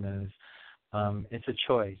blissful news. It's a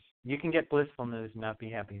choice. You can get blissful news and not be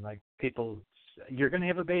happy. Like people, you're going to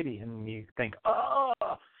have a baby, and you think, oh,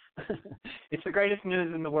 it's the greatest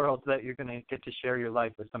news in the world that you're going to get to share your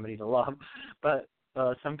life with somebody to love. But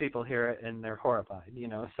some people hear it and they're horrified,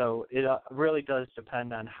 So it really does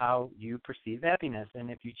depend on how you perceive happiness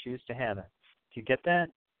and if you choose to have it. Do you get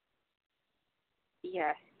that?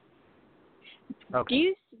 Yes.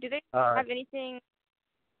 Okay. Do they have anything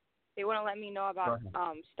they want to let me know about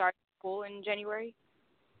starting school in January?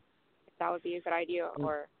 If that would be a good idea,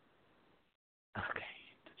 or okay.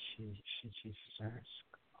 She starts.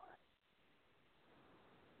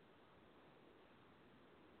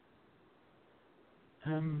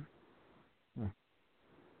 Or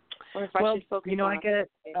if I should focus on I get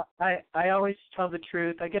I always tell the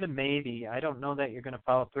truth. I get a maybe. I don't know that you're going to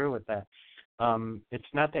follow through with that.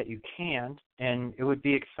 It's not that you can't, and it would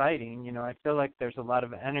be exciting. I feel like there's a lot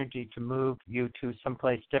of energy to move you to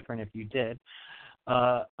someplace different if you did.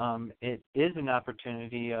 It is an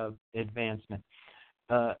opportunity of advancement.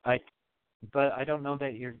 But I don't know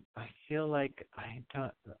that you're. I feel like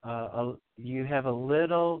you have a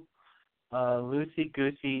little loosey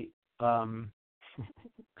goosey.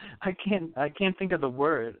 I can't think of the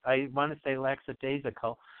word. I want to say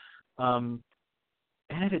lackadaisical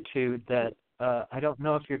attitude that I don't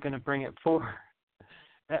know if you're going to bring it forward.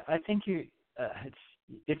 I think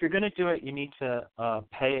if you're going to do it, you need to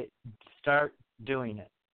start doing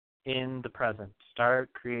it in the present.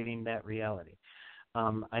 Start creating that reality.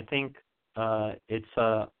 I think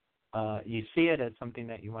it's you see it as something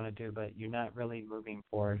that you want to do, but you're not really moving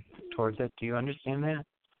forward towards it. Do you understand that?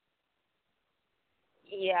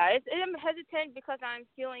 Yeah, I'm hesitant because I'm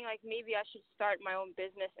feeling like maybe I should start my own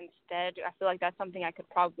business instead. I feel like that's something I could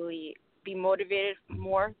probably be motivated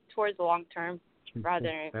more towards the long term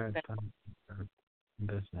rather than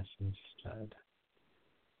business instead.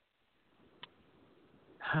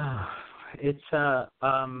 It's okay,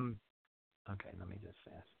 let me just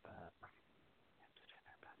ask that.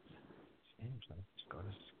 Let's go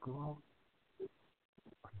to school.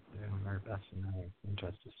 Doing our best in our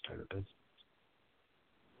interest to start a business.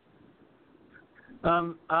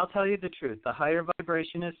 I'll tell you the truth. The higher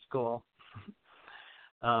vibration is school.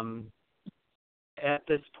 At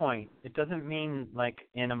this point, it doesn't mean like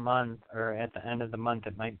in a month or at the end of the month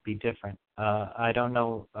it might be different. I don't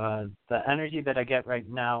know. The energy that I get right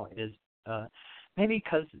now is maybe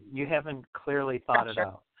because you haven't clearly thought it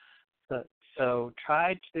out. So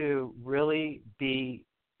try to really be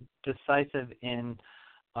decisive in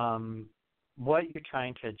what you're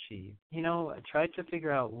trying to achieve. Try to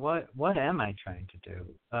figure out what am I trying to do.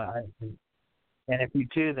 And if you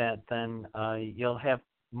do that, then you'll have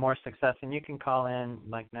more success. And you can call in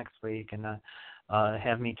like next week and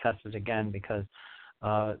have me test it again, because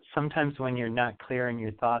sometimes when you're not clear in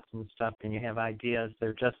your thoughts and stuff and you have ideas,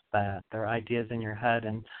 they're just that. They're ideas in your head,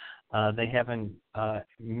 and they haven't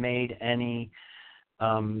made any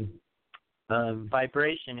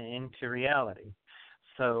vibration into reality.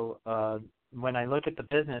 So when I look at the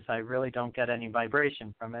business, I really don't get any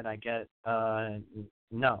vibration from it. I get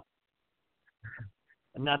no.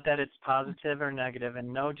 Not that it's positive or negative,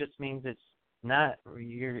 and no just means it's not.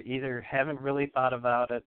 You either haven't really thought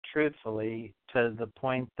about it truthfully to the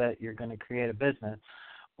point that you're going to create a business,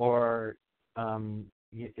 or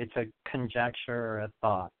it's a conjecture or a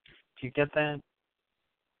thought. Do you get that?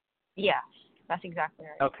 Yeah, that's exactly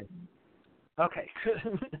right. Okay,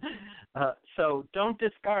 good. So don't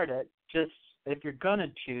discard it. Just if you're going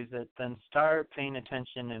to choose it, then start paying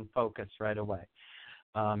attention and focus right away.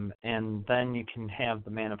 and then you can have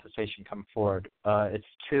the manifestation come forward. It's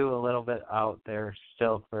a little bit out there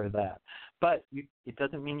still for that. But it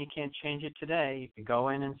doesn't mean you can't change it today. You can go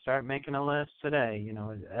in and start making a list today.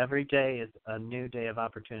 Every day is a new day of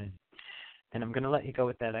opportunity. And I'm going to let you go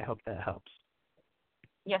with that. I hope that helps.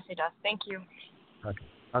 Yes, it does. Thank you.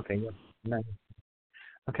 Okay. Yes. Nice.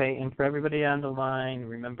 Okay, and for everybody on the line,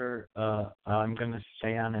 remember, I'm going to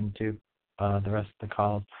stay on and do the rest of the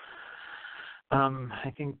calls.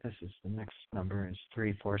 I think this is the next number is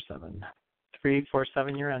 347.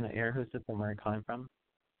 347, you're on the air. Who's this and where are you calling from?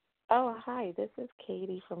 Oh, hi. This is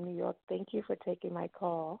Katie from New York. Thank you for taking my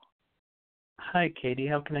call. Hi, Katie.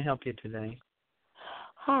 How can I help you today?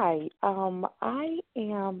 Hi. I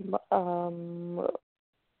am.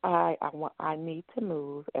 I need to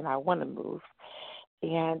move, and I want to move,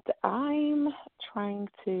 and I'm trying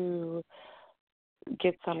to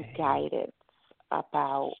get some guidance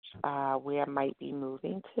about where I might be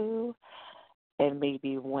moving to, and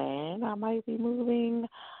maybe when I might be moving.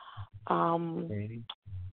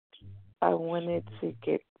 I wanted to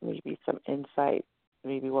get maybe some insight,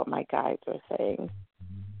 maybe what my guides are saying.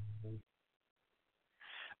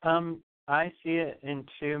 I see it in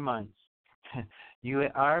 2 months. You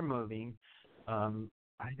are moving. I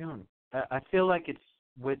feel like it's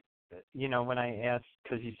with, when I asked,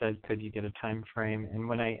 because you said, could you get a time frame? And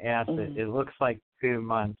when I asked it looks like 2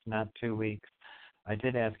 months, not 2 weeks. I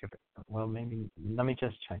did ask if, maybe, let me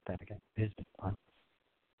just check that again. Is it month?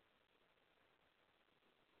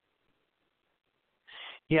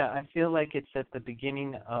 Yeah, I feel like it's at the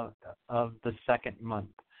beginning of the second month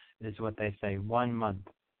is what they say, 1 month.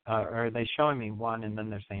 Or are they showing me one and then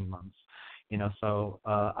they're saying months? So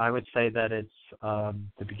I would say that it's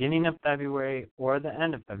the beginning of February or the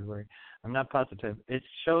end of February. I'm not positive. It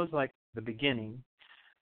shows like the beginning,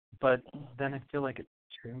 but then I feel like it's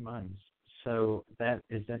 2 months. So that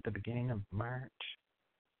is at the beginning of March?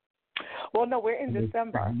 Well, no, we're in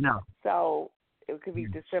December. No. So it could be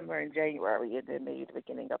December and January, and then maybe the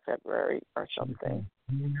beginning of February or something.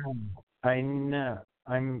 I know.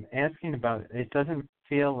 I'm asking about it. It doesn't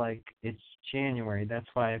feel like it's January. That's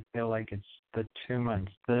why I feel like it's the 2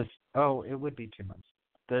 months. It would be 2 months.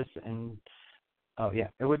 It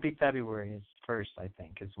would be February 1st, I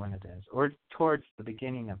think, is when it is, or towards the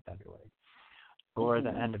beginning of February, or the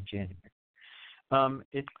end of January.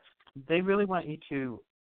 They really want you to.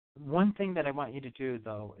 One thing that I want you to do,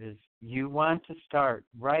 though, is you want to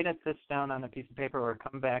write this down on a piece of paper or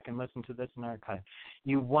come back and listen to this in archive.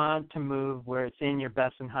 You want to move where it's in your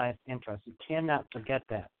best and highest interest. You cannot forget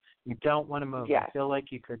that. You don't want to move. Yes. I feel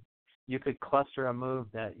like you could cluster a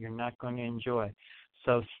move that you're not going to enjoy.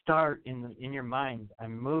 So start in your mind.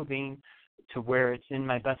 I'm moving to where it's in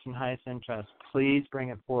my best and highest interest. Please bring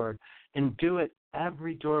it forward. And do it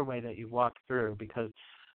every doorway that you walk through, because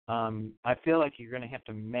I feel like you're going to have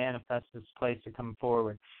to manifest this place to come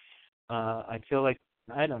forward. I feel like,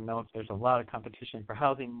 I don't know if there's a lot of competition for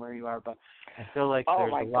housing where you are, but I feel like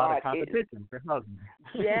there's a lot of competition for housing.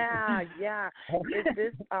 Yeah. Is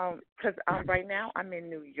this, because right now I'm in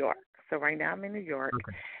New York. So right now I'm in New York,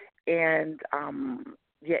 and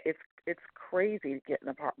it's crazy to get an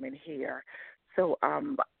apartment here. So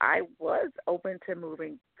I was open to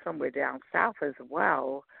moving somewhere down south as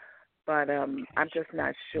well. But I'm just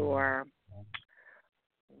not sure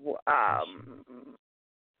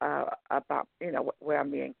about where I'm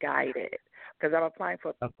being guided, because I'm applying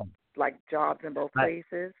for like jobs in both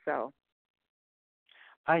places. So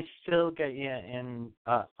I still get you in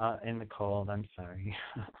the cold. I'm sorry.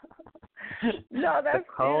 No, that's the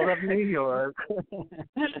cold of New York.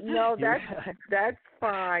 No, that's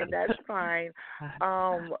fine. That's fine.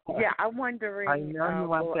 I'm wondering. I know you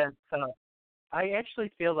want that. So I actually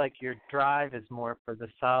feel like your drive is more for the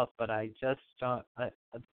south, but I just don't.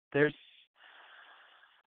 There's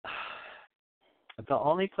the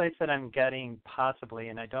only place that I'm getting possibly,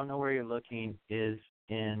 and I don't know where you're looking, is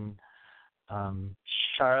in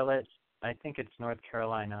Charlotte. I think it's North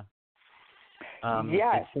Carolina.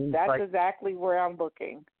 Yes, that's exactly where I'm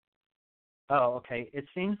looking. Oh, okay. It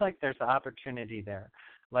seems like there's an opportunity there.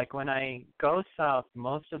 Like when I go south,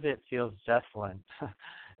 most of it feels desolate,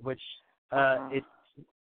 which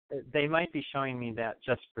they might be showing me that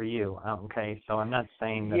just for you. Okay, so I'm not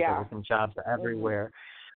saying that there isn't jobs everywhere,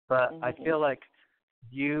 but I feel like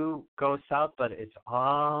you go south, but it's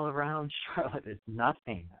all around Charlotte. It's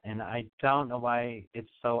nothing, and I don't know why it's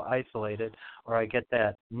so isolated, or I get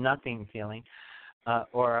that nothing feeling,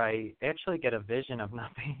 or I actually get a vision of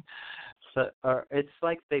nothing. So, or it's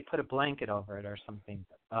like they put a blanket over it or something.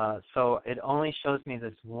 So it only shows me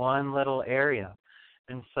this one little area,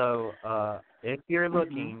 And so if you're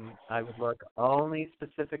looking, I would look only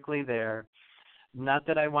specifically there. Not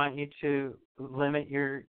that I want you to limit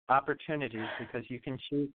your opportunities because you can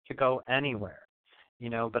choose to go anywhere,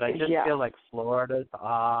 but I just feel like Florida's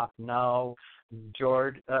off, no,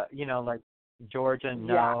 Georgia, like Georgia,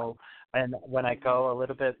 no, and when I go a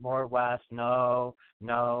little bit more west, no,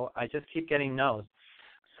 I just keep getting no's.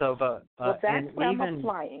 So, but well, that's and where even, I'm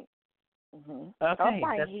applying. Okay, I'm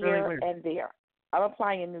applying that's here really weird. and there. I'm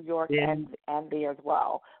applying in New York and there as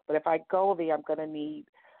well. But if I go there,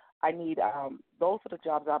 I need those are the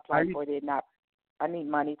jobs I apply for. I need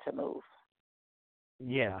money to move.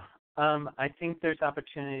 Yeah. I think there's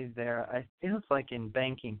opportunity there. I feels like in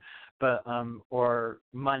banking, but or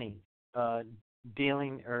money,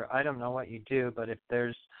 dealing, or I don't know what you do, but if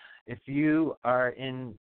you are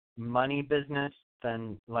in money business,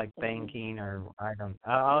 then like banking or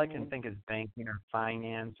all I can think is banking or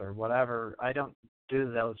finance or whatever. I don't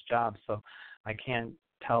do those jobs, so I can't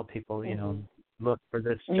tell people, look for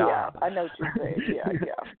this job. Yeah, I know what you're saying. Yeah.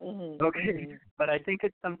 Okay, but I think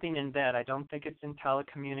it's something in that. I don't think it's in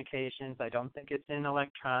telecommunications. I don't think it's in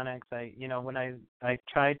electronics. When I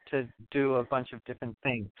tried to do a bunch of different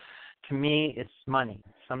things, to me it's money.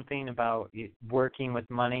 Something about working with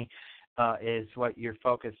money is what your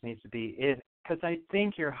focus needs to be. Because I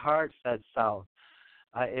think your heart says south.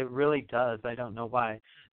 It really does. I don't know why.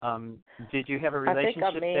 Did you have a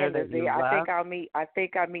relationship there that you left? I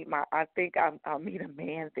think I'll meet a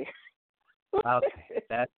man there. Okay,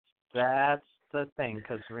 that's the thing.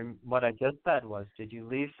 Because what I just said was, did you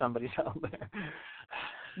leave somebody down there?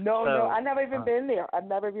 No, I've never even been there.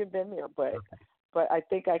 But I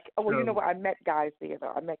think you know what? I met guys there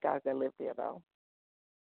though. I met guys that lived there though.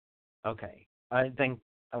 Okay, I think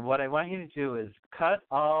what I want you to do is cut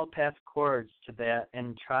all past cords to that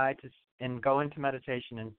and try to go into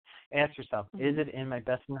meditation and ask yourself, is it in my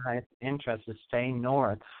best and highest interest to stay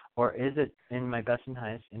north, or is it in my best and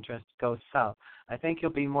highest interest to go south? I think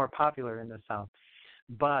you'll be more popular in the south,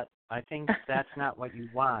 but I think that's not what you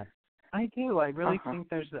want. I do. I really think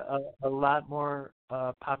there's a lot more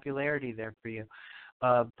popularity there for you,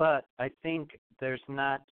 but I think there's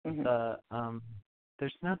not the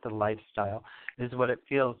lifestyle is what it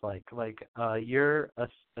feels like. Like you're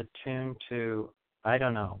attuned to, I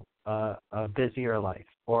don't know, a busier life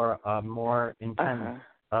or a more intense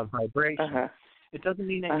vibration. It doesn't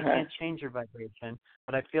mean that you can't change your vibration,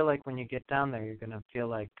 but I feel like when you get down there, you're going to feel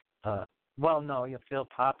like, you'll feel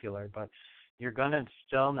popular, but you're going to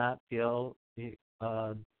still not feel, there's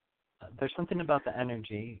something about the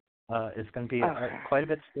energy. It's going to be quite a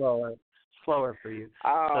bit slower for you.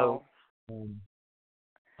 Oh. So,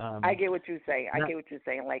 I get what you're saying. Like,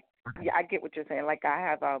 I get what you're saying. Like, I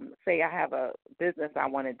have, say I have a business I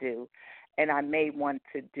want to do, and I may want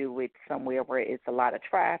to do it somewhere where it's a lot of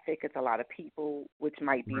traffic, it's a lot of people, which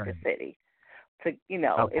might be the city.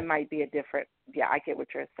 It might be a different. Yeah, I get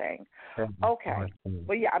what you're saying. Okay.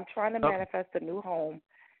 Well, yeah, I'm trying to manifest a new home,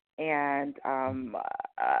 and I'm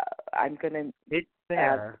gonna. It's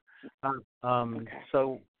there.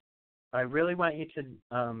 So, I really want you to.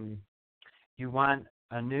 You want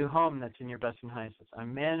a new home that's in your best and highest.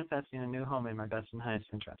 I'm manifesting a new home in my best and highest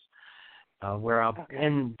interest.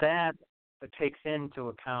 And that takes into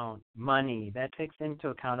account money. That takes into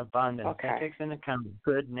account abundance. That takes into account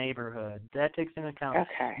good neighborhood. That takes into account,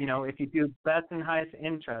 if you do best and highest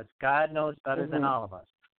interest, God knows better than all of us.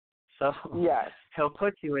 So he'll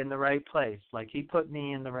put you in the right place. Like he put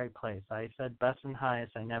me in the right place. I said best and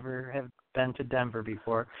highest. I never have been to Denver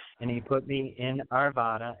before, and he put me in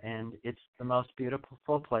Arvada, and it's the most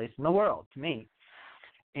beautiful place in the world to me.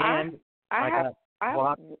 And I'm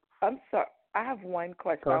sorry. I have one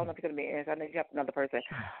question. I don't know if you're going to be answered. I know you have another person.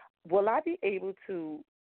 Will I be able to,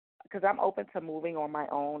 because I'm open to moving on my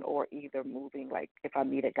own or either moving, like if I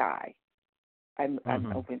meet a guy. I'm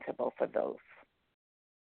open to both of those.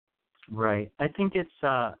 Right. I think it's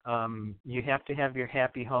you have to have your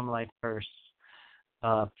happy home life first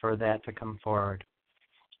for that to come forward.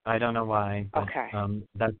 I don't know why, but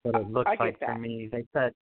that's what it looks like for me.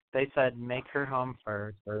 They said make her home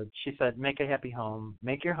first, or she said make a happy home,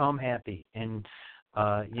 make your home happy, and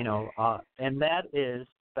and that is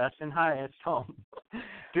best and highest home.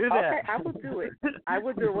 Do that. Okay, I will do it. I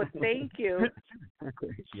will do it. Thank you.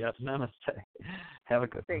 Yep. Namaste. Have a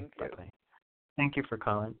good one. Thank you. Bye-bye. Thank you for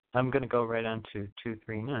calling. I'm going to go right on to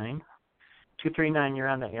 239. 239, you're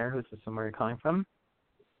on the air. Who's this and where are you calling from?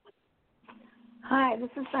 Hi, this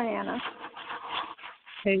is Diana.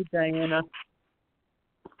 Hey, Diana.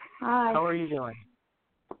 Hi. How are you doing?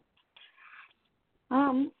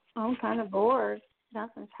 I'm kind of bored.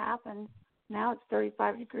 Nothing's happened. now it's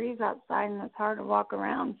 35 degrees outside and it's hard to walk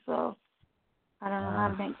around, so I don't know how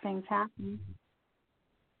to make things happen.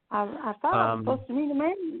 I thought I was supposed to meet a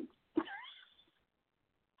man.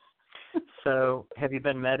 So have you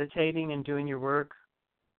been meditating and doing your work?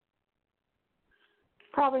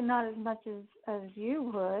 Probably not as much as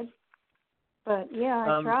you would, but yeah,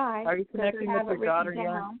 I tried. Are you connecting with your daughter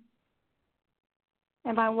yet?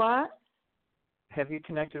 Am I what? Have you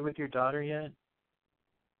connected with your daughter yet?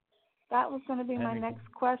 That was going to be my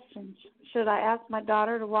next question. Should I ask my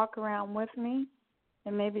daughter to walk around with me,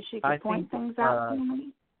 and maybe she could point things out to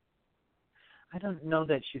me? I don't know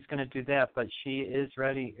that she's going to do that, but she is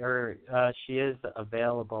ready, or she is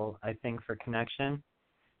available, I think, for connection.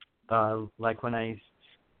 Like when I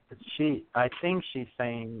think she's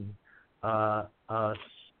saying, stop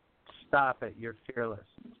it, you're fearless.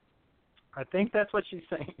 I think that's what she's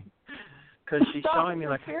saying. Because she's showing me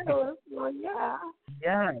like fearless. Well, yeah.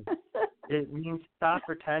 Yeah. It means stop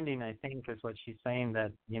pretending, I think, is what she's saying,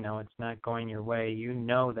 that, it's not going your way. You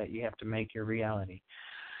know that you have to make your reality.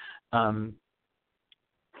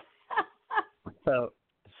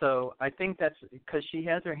 So I think that's because she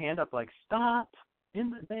has her hand up like, stop in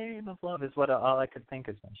the name of love, is what all I could think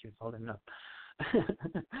is when she was holding it up.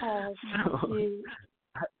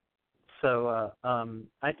 So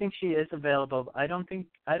I think she is available. I don't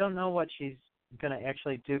know what she's going to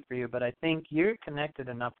actually do for you, but I think you're connected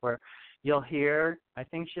enough where you'll hear. I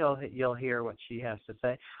think you'll hear what she has to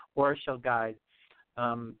say, or she'll guide.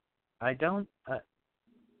 I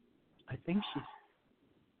think she's.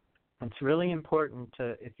 It's really important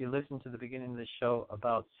to, if you listen to the beginning of the show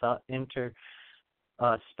about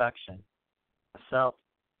self-introspection.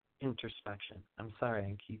 I'm sorry,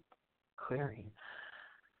 I keep clearing.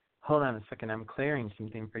 Hold on a second. I'm clearing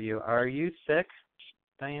something for you. Are you sick,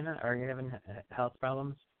 Diana? Are you having health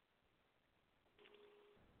problems?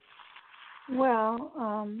 Well,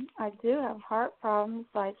 I do have heart problems.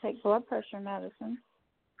 I take blood pressure medicine.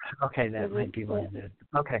 Okay, that might be what it is.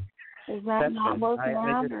 Okay. Is that not working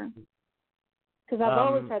out? Because I've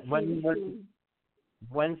always had CBC.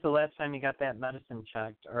 When's the last time you got that medicine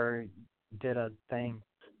checked or did a thing?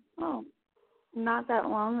 Oh, not that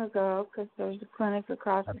long ago, because there's a clinic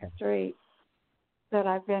across the street that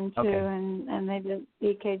I've been to, and they did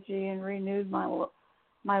EKG and renewed my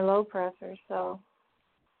low pressure. So,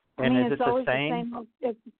 and is it's it the always same?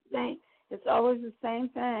 It's the same. It's always the same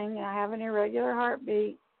thing. I have an irregular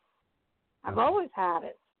heartbeat. I've always had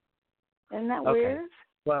it. Isn't that weird?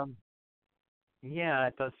 Well, yeah,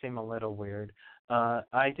 it does seem a little weird.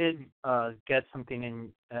 I did get something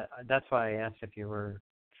in. That's why I asked if you were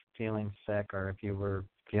feeling sick or if you were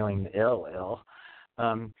feeling ill.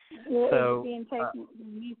 So, being taken,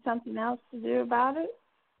 you need something else to do about it?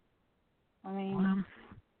 I mean,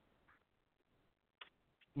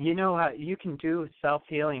 you can do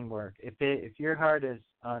self-healing work if your heart is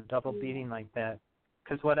double beating like that.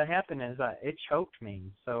 Because what happened is it choked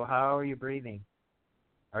me. So how are you breathing?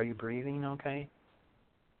 Are you breathing okay?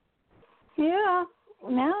 Yeah,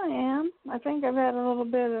 now I am. I think I've had a little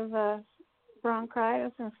bit of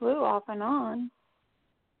bronchitis and flu off and on.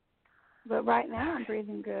 But right now I'm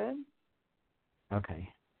breathing good.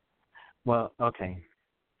 Okay. Well, okay.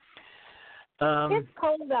 It's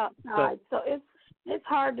cold outside, so it's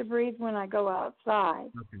hard to breathe when I go outside.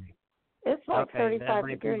 Okay. It's like 35 that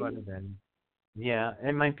might degrees. Be what it is. Yeah,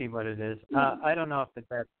 it might be what it is. I don't know if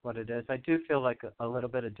that's what it is. I do feel like a little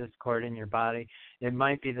bit of discord in your body. It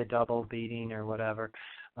might be the double beating or whatever.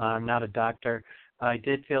 I'm not a doctor. I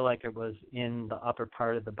did feel like it was in the upper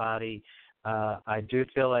part of the body. I do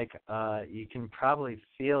feel like you can probably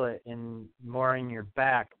feel it more in your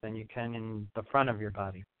back than you can in the front of your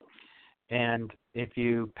body. And if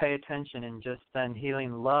you pay attention and just send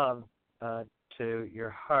healing love to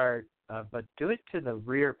your heart, but do it to the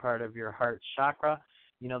rear part of your heart chakra.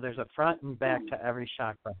 There's a front and back to every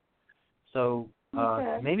chakra. So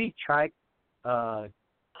maybe try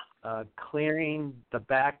clearing the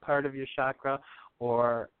back part of your chakra,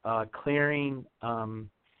 or clearing.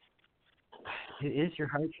 It is your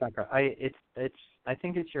heart chakra. I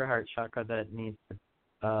think it's your heart chakra that needs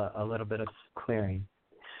a little bit of clearing.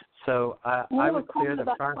 So I would clear the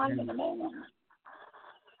front.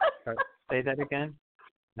 Say that again.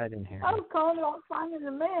 I didn't hear. I was calling about finding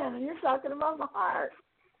a man, and you're talking about my heart.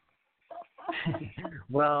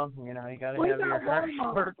 Well, you got to have your heart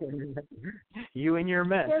working. You and your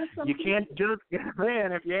men. You can't just get a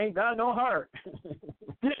man if you ain't got no heart.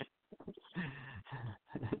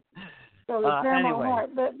 So repair anyway. my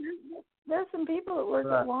heart. But there's some people that work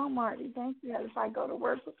at Walmart. Do you think that if I go to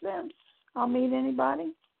work with them, I'll meet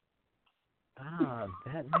anybody?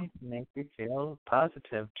 That might make you feel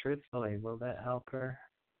positive, truthfully. Will that help her?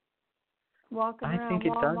 Walking I around think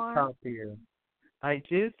it does Walmart. help you. I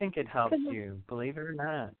do think it helps you, believe it or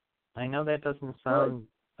not. I know that doesn't sound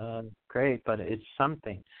great, but it's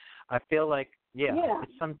something. I feel like,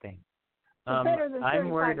 it's something. It's better than I'm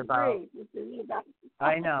worried 35 about.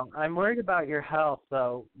 I know. I'm worried about your health,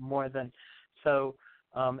 though, more than. So,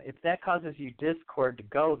 if that causes you discord to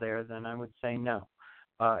go there, then I would say no.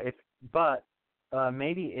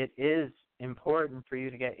 Maybe it is important for you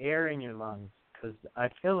to get air in your lungs, because I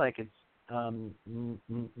feel like it's.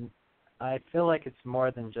 I feel like it's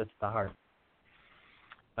more than just the heart.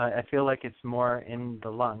 I feel like it's more in the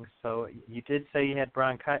lungs. So you did say you had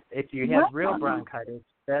bronchitis. If you have real bronchitis,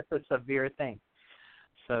 that's a severe thing.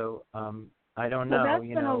 So I don't know. That's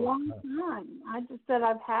been a long time. I just said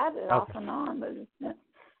I've had it off and on, but it's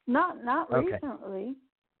not recently.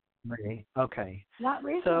 Really? Okay. Not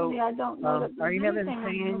recently. So, I don't know that. Are you having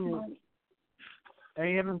pain? Are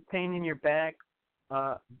you having pain in your back,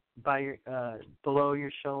 by your below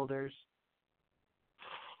your shoulders?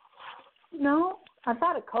 No, I've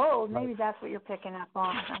had a cold. Maybe that's what you're picking up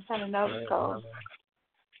on. I've had a nose cold.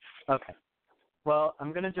 Okay. Well,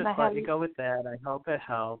 I'm going to just let you go with that. I hope it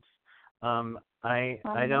helps. I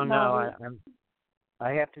don't know.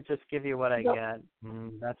 I have to just give you what I get.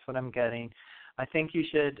 That's what I'm getting. I think you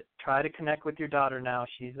should try to connect with your daughter now.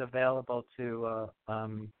 She's available to.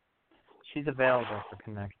 She's available for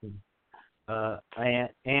connection.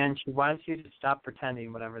 And she wants you to stop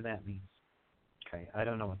pretending, whatever that means. Okay, I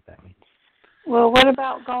don't know what that means. Well, what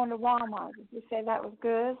about going to Walmart? Did you say that was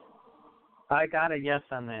good? I got a yes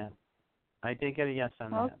on that. I did get a yes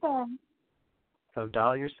on that. Okay. So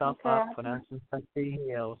doll yourself up, put on some sexy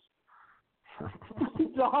heels.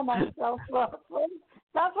 Doll myself up.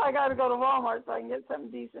 That's why I got to go to Walmart so I can get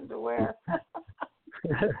something decent to wear.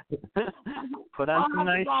 Put on some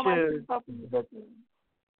nice shoes.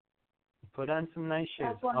 Put on some nice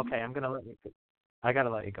shoes. Okay, I'm gonna let you. I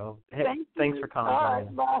gotta let you go. Hey, thanks for calling. All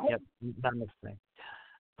right, bye. Yep, namaste.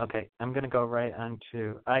 Okay, I'm gonna go right on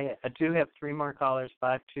to. I do have 3 more callers: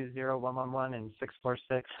 520-111 and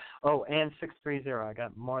 646. Oh, and 630. I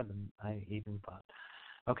got more than I even thought.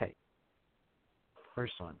 Okay.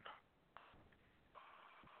 First one.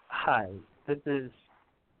 Hi, this is.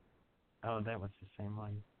 Oh, that was the same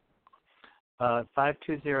one.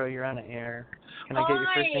 520. You're on the air. Can I get your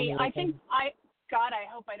first name? God, I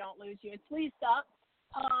hope I don't lose you. It's Lisa.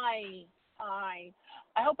 Hi. I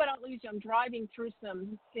hope I don't lose you. I'm driving through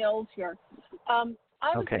some hills here. I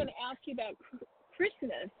was going to ask you about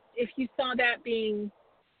Christmas, if you saw that being,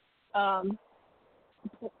 a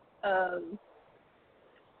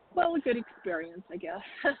good experience, I guess.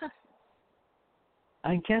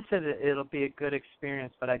 I guess it'll be a good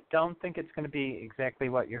experience, but I don't think it's going to be exactly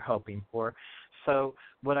what you're hoping for. So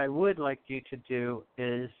what I would like you to do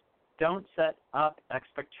is don't set up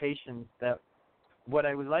expectations. What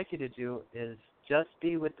I would like you to do is just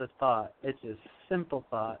be with the thought. It's a simple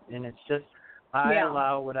thought, and it's just, I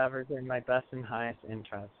allow whatever's in my best and highest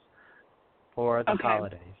interest for the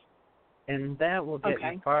holidays. And that will get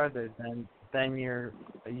you farther than your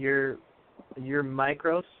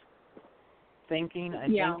micro thinking, I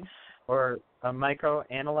think, or micro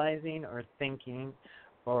analyzing or thinking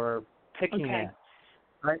or picking at.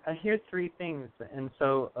 I hear 3 things, and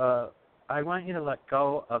so I want you to let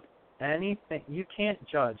go of anything. You can't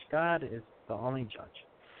judge. God is the only judge.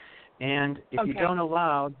 And if you don't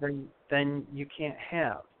allow, then you can't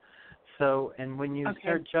have. So, and when you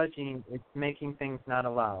start judging, it's making things not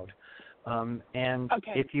allowed.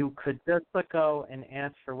 If you could just let go and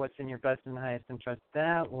ask for what's in your best and highest interest,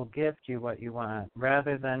 that will gift you what you want,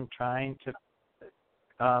 rather than trying to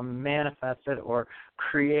manifest it or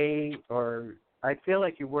create. Or I feel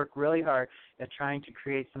like you work really hard at trying to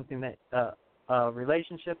create something that a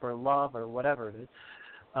relationship or love or whatever it is.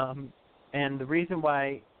 And the reason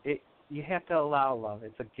why you have to allow love.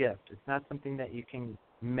 It's a gift. It's not something that you can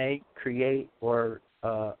make, create, or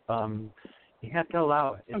you have to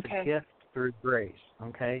allow it. It's a gift through grace,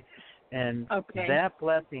 And that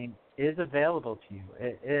blessing is available to you.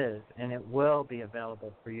 It is, and it will be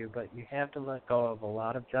available for you, but you have to let go of a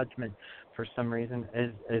lot of judgment for some reason.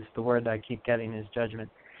 Is the word I keep getting is judgment.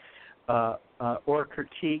 Or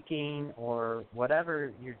critiquing, or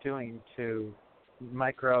whatever you're doing to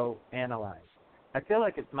micro-analyze. I feel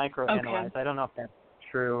like it's micro-analyze. I don't know if that's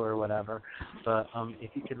true or whatever, but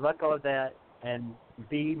if you could let go of that and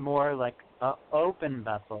be more like an open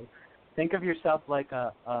vessel. Think of yourself like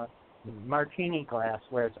a martini glass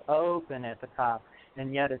where it's open at the top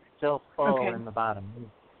and yet it's still full in the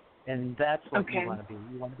bottom. And that's what you want to be.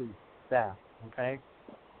 You want to be that,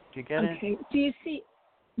 Do you get it? Okay. Do you see?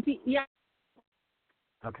 Yeah.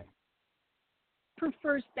 Okay. I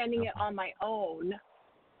prefer spending it on my own.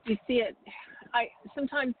 Do you see it? I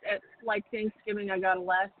sometimes at like Thanksgiving I got a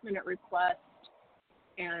last minute request,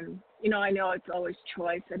 and I know it's always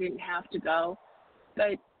choice. I didn't have to go,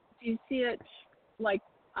 but do you see it? Like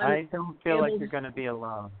I don't feel like you're going to be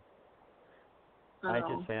alone. Oh. I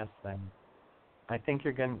just asked them. I think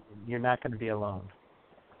you're not going to be alone.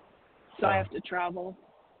 So I have to travel.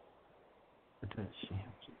 What does she have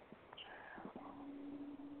to?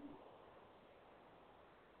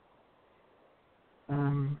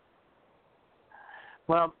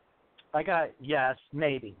 Well, I got yes,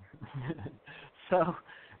 maybe. So,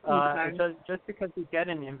 just because you get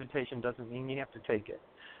an invitation doesn't mean you have to take it.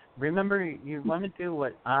 Remember, you want to do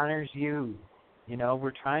what honors you.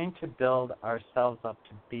 We're trying to build ourselves up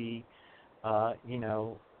to be,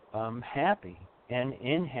 happy and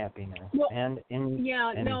in happiness and in.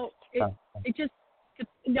 Yeah, and no, it just.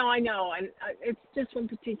 No, I know, and it's just one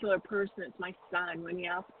particular person. It's my son. When he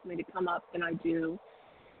asks me to come up, then I do,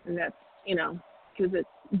 and that's because it's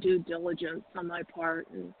due diligence on my part,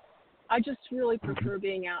 and I just really prefer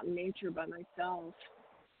being out in nature by myself.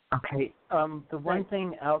 Okay. The one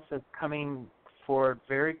thing else that's coming forward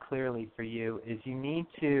very clearly for you is you need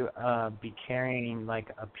to be carrying like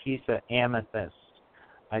a piece of amethyst.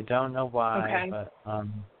 I don't know why, but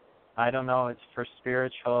I don't know. It's for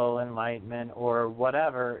spiritual enlightenment or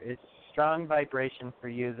whatever. It's strong vibration for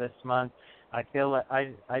you this month. I feel like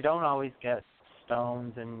I don't always get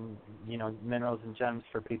stones and minerals and gems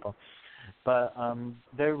for people, but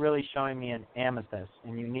they're really showing me an amethyst,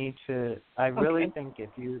 and you need to. I really think if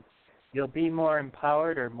you'll be more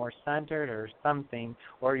empowered or more centered or something,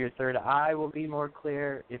 or your third eye will be more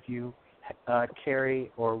clear if you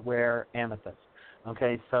carry or wear amethyst.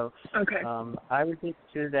 Okay, so I would just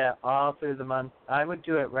do that all through the month. I would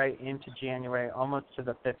do it right into January, almost to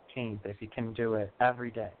the 15th, if you can do it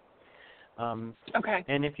every day. And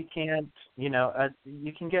if you can't, you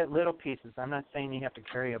can get little pieces. I'm not saying you have to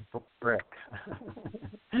carry a brick.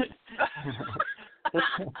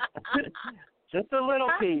 Just a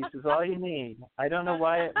little piece is all you need. I don't know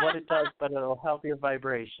what it does, but it'll help your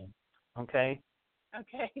vibration. Okay?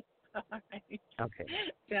 Okay. All right. Okay.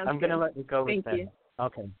 Sounds I'm going to let you go with that. Thank you.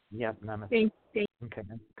 Okay. Yeah, namaste. Thank Okay,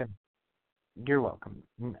 good. You're welcome.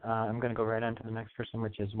 I'm going to go right on to the next person,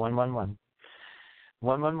 which is 111.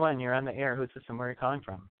 111, you're on the air. Who's this and where are you calling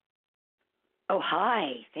from? Oh,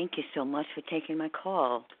 hi. Thank you so much for taking my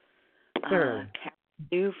call. Sure.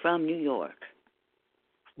 Sue from New York.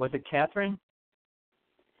 Was it Catherine?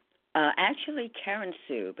 Actually, Karen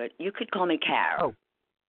Sue, but you could call me Car. Oh.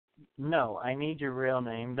 No, I need your real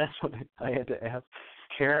name. That's what I had to ask.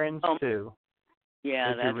 Karen Sue.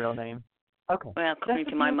 Yeah, is that's your real name. Okay. Well, according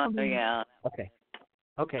to my mother, yeah. Okay.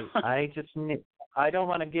 I don't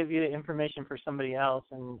want to give you information for somebody else,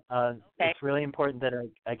 and it's really important that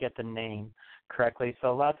I get the name correctly.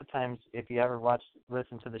 So lots of times, if you ever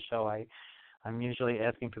listen to the show, I'm usually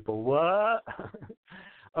asking people, what?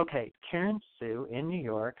 Okay, Karen Sue in New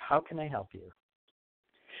York, how can I help you?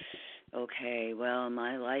 Okay, well,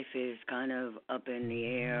 my life is kind of up in the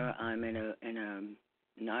air. I'm in a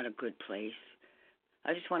not a good place.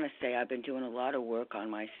 I just want to say I've been doing a lot of work on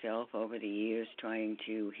myself over the years, trying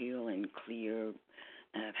to heal and clear.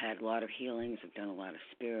 And I've had a lot of healings. I've done a lot of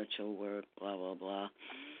spiritual work, blah, blah, blah.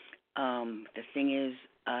 The thing is,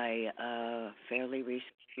 I fairly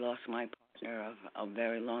recently lost my partner of a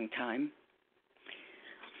very long time.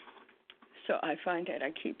 So I find that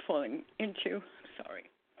I keep falling into, sorry.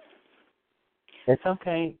 It's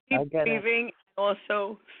okay. I get it. Grieving,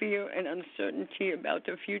 also fear and uncertainty about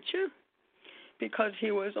the future, because he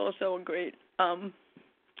was also a great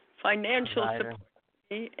financial support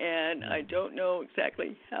to me, and I don't know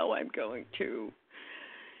exactly how I'm going to,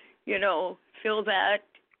 fill that.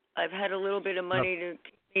 I've had a little bit of money to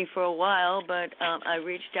keep me for a while, but I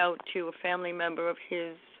reached out to a family member of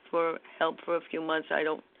his for help for a few months.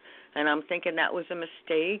 And I'm thinking that was a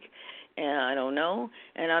mistake, and I don't know.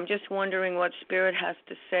 And I'm just wondering what Spirit has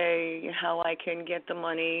to say, how I can get the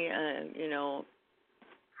money. And, I'm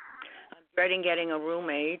dreading getting a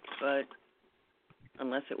roommate, but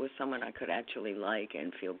unless it was someone I could actually like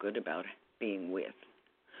and feel good about being with.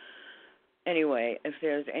 Anyway, if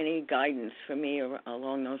there's any guidance for me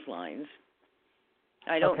along those lines.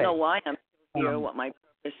 I don't know why I'm still here, what my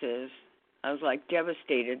purpose is. I was,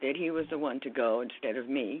 devastated that he was the one to go instead of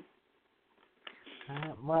me.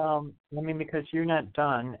 Because you're not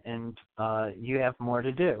done, and you have more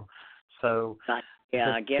to do. So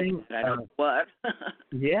yeah, I guess I don't know what.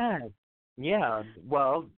 Yeah.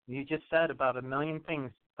 Well, you just said about a million things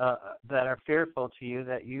that are fearful to you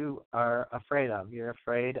that you are afraid of. You're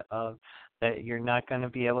afraid of that you're not going to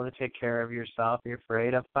be able to take care of yourself. You're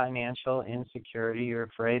afraid of financial insecurity. You're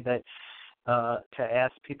afraid that to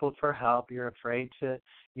ask people for help. You're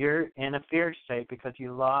in a fear state because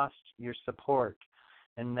you lost your support.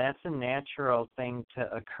 And that's a natural thing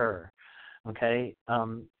to occur, okay?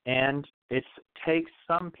 And it takes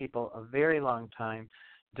some people a very long time,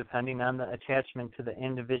 depending on the attachment to the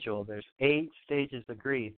individual. There's 8 stages of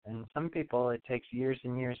grief, and some people it takes years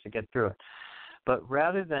and years to get through it. But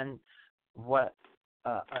rather than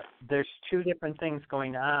there's 2 different things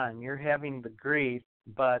going on. You're having the grief,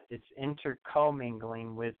 but it's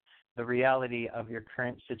intercommingling with the reality of your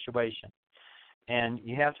current situation. And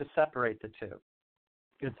you have to separate the 2.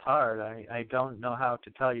 It's hard. I don't know how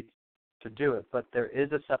to tell you to do it, but there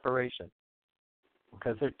is a separation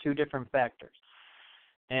because they're 2 different factors.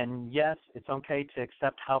 And yes, it's okay to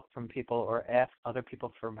accept help from people or ask other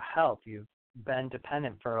people for help. You've been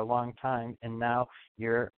dependent for a long time, and now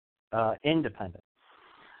you're independent,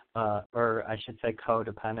 or I should say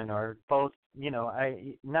codependent, or both.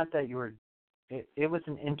 Not that you were. It was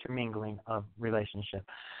an intermingling of relationship.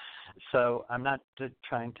 So I'm not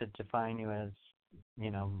trying to define you as,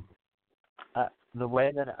 the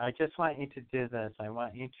way that I just want you to do this. I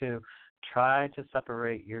want you to try to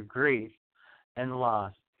separate your grief and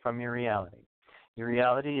loss from your reality. Your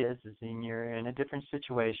reality is you're in a different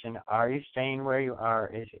situation. Are you staying where you are?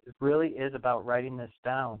 It really is about writing this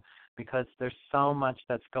down because there's so much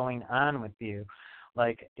that's going on with you.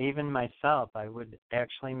 Like even myself, I would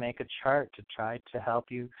actually make a chart to try to help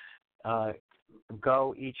you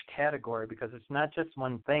go each category because it's not just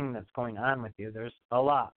one thing that's going on with you. There's a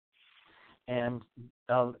lot. And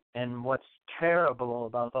what's terrible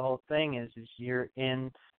about the whole thing is you're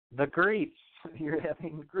in the grief. You're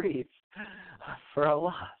having grief for a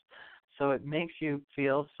loss. So it makes you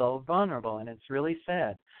feel so vulnerable, and it's really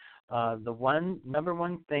sad. The number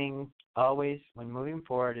one thing always when moving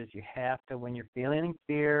forward is you have to, when you're feeling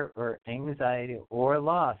fear or anxiety or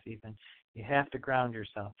loss even, you have to ground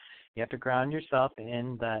yourself. You have to ground yourself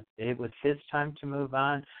in that it was his time to move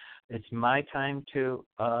on. It's my time to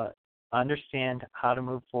understand how to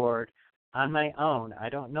move forward on my own. I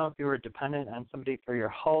don't know if you were dependent on somebody for your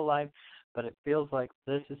whole life, but it feels like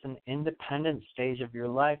this is an independent stage of your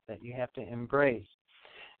life that you have to embrace.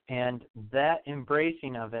 And that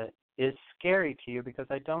embracing of it is scary to you because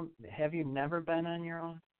have you never been on your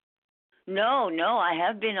own? No, I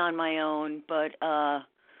have been on my own, but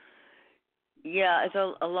yeah, it's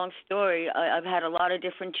a long story. I've had a lot of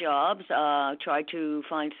different jobs, tried to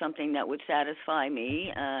find something that would satisfy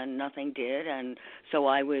me, and nothing did, and so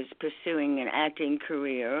I was pursuing an acting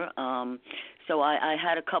career. So I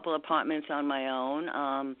had a couple apartments on my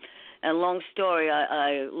own, and long story,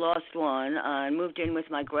 I lost one and moved in with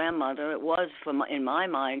my grandmother. It was, in my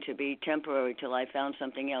mind, to be temporary till I found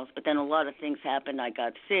something else. But then a lot of things happened. I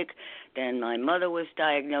got sick. Then my mother was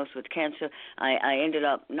diagnosed with cancer. I ended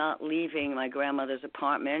up not leaving my grandmother's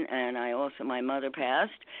apartment, and my mother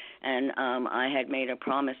passed. And I had made a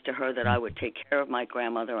promise to her that I would take care of my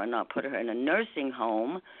grandmother and not put her in a nursing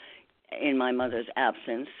home in my mother's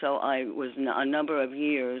absence. So I was a number of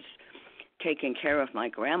years taking care of my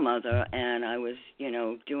grandmother, and I was,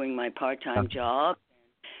 doing my part-time job,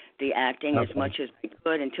 the acting as much as I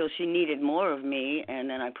could until she needed more of me, and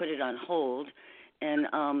then I put it on hold. And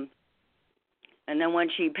then when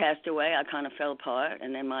she passed away, I kind of fell apart,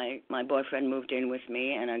 and then my boyfriend moved in with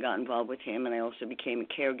me, and I got involved with him, and I also became a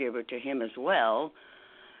caregiver to him as well.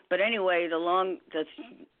 But anyway, the long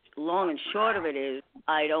and short of it is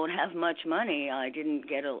I don't have much money. I didn't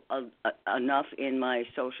get enough in my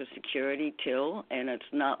Social Security and it's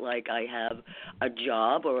not like I have a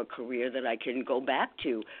job or a career that I can go back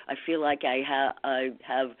to. I feel like I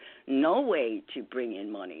have no way to bring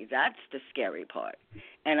in money. That's the scary part.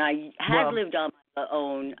 And I had lived on my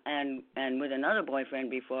own and with another boyfriend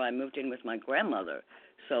before I moved in with my grandmother.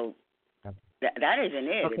 So that isn't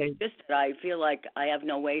it. Okay. It's just that I feel like I have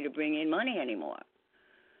no way to bring in money anymore.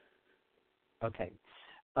 Okay.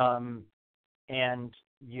 And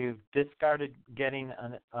you've discarded getting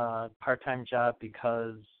a part-time job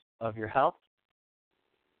because of your health?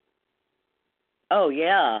 Oh,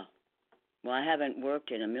 yeah. Well, I haven't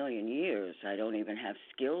worked in a million years. I don't even have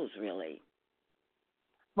skills, really.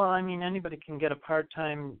 Well, I mean, anybody can get a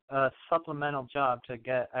part-time supplemental job to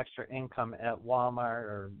get extra income at Walmart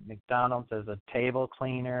or McDonald's as a table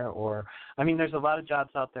cleaner there's a lot of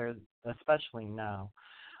jobs out there, especially now.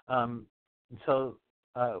 So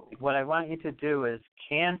what I want you to do is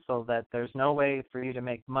cancel that there's no way for you to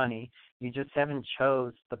make money. You just haven't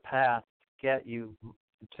chose the path to get you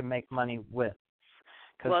to make money with.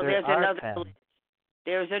 Well,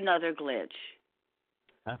 there's another glitch.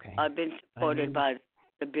 Okay. I've been supported by the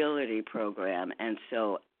Stability Program, and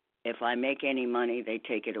so if I make any money, they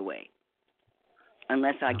take it away,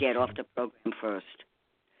 unless I get off the program first.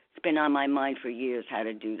 It's been on my mind for years how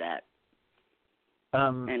to do that.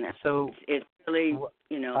 And so it's really,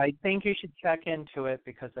 I think you should check into it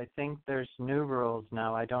because I think there's new rules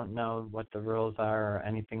now. I don't know what the rules are or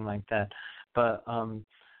anything like that, but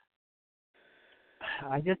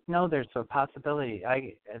I just know there's a possibility.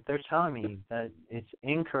 They're telling me that it's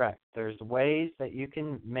incorrect. There's ways that you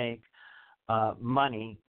can make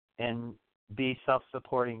money and be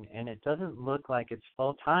self-supporting, and it doesn't look like it's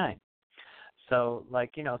full-time. So,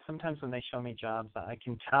 sometimes when they show me jobs, I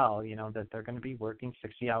can tell, that they're going to be working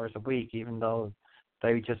 60 hours a week, even though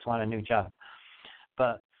they just want a new job.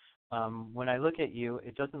 But when I look at you,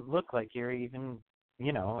 it doesn't look like you're even,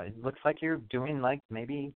 it looks like you're doing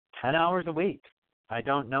maybe 10 hours a week. I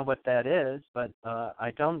don't know what that is, but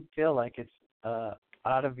I don't feel like it's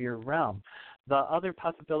out of your realm. The other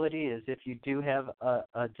possibility is if you do have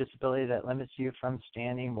a disability that limits you from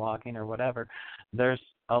standing, walking, or whatever, there's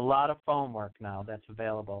a lot of phone work now that's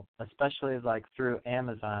available, especially through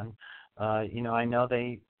Amazon. I know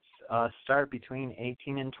they start between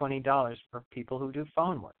 $18 and $20 for people who do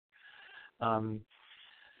phone work.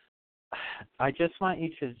 I just want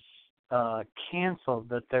you to cancel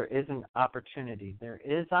that there is an opportunity. There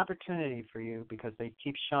is opportunity for you because they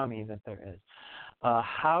keep showing me that there is.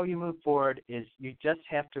 How you move forward is you just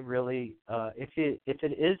have to really, if it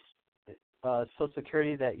is Social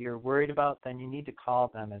Security that you're worried about, then you need to call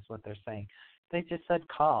them is what they're saying. They just said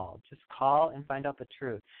call. Just call and find out the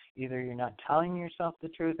truth. Either you're not telling yourself the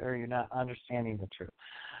truth or you're not understanding the truth.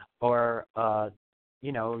 Or,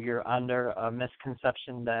 you're under a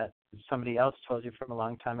misconception that somebody else told you from a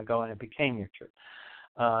long time ago and it became your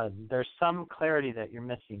truth. There's some clarity that you're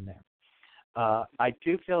missing there. I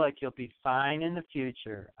do feel like you'll be fine in the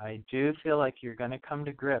future. I do feel like you're going to come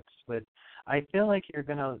to grips with, I feel like you're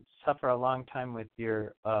going to suffer a long time with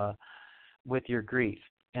your grief.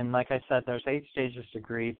 And like I said, there's 8 stages to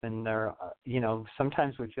grief, and there,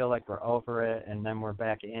 sometimes we feel like we're over it, and then we're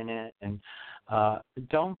back in it. And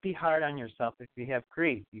don't be hard on yourself if you have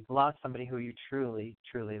grief. You've lost somebody who you truly,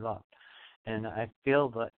 truly loved. And I feel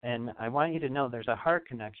that, and I want you to know there's a heart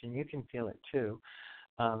connection. You can feel it too.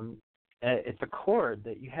 It's a cord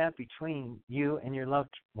that you have between you and your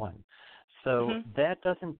loved one. So that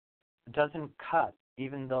doesn't cut,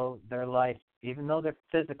 even though their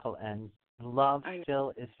physical ends. Love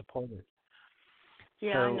still is supported.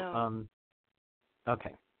 Yeah, I know.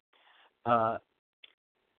 Okay. I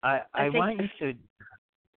want you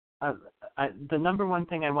to. The number one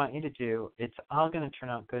thing I want you to do, it's all going to turn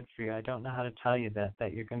out good for you. I don't know how to tell you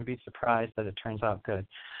that you're going to be surprised that it turns out good.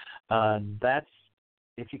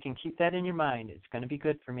 If you can keep that in your mind, it's going to be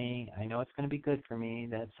good for me. I know it's going to be good for me.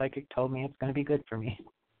 That psychic told me it's going to be good for me.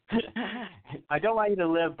 I don't want you to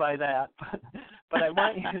live by that, but I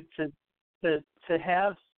want you to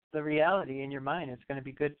have the reality in your mind. It's going to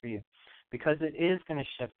be good for you because it is going to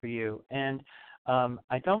shift for you. And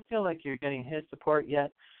I don't feel like you're getting his support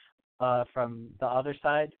yet from the other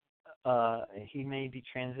side. He may be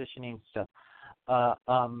transitioning still.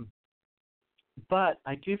 But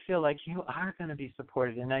I do feel like you are going to be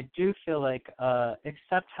supported, and I do feel like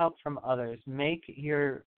accept help from others. Make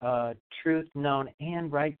your truth known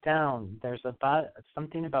and write down. There's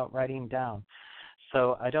something about writing down.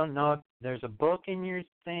 So I don't know if there's a book in your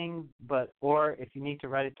thing, or if you need to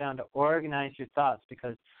write it down to organize your thoughts,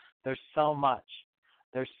 because there's so much.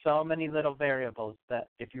 There's so many little variables that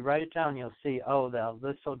if you write it down, you'll see,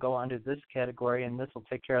 this will go under this category and this will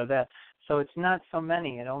take care of that. So it's not so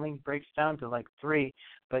many. It only breaks down to 3,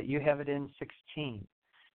 but you have it in 16,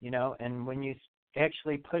 and when you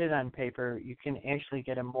actually put it on paper, you can actually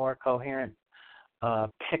get a more coherent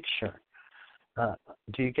picture.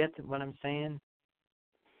 Do you get what I'm saying?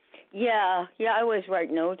 Yeah, I always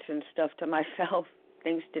write notes and stuff to myself,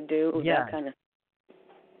 things to do, that kind of.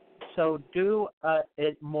 So do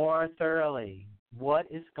it more thoroughly. What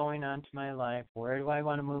is going on to my life? Where do I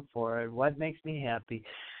want to move forward? What makes me happy?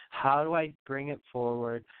 How do I bring it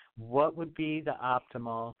forward? What would be the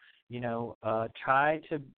optimal? Try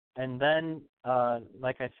to, and then,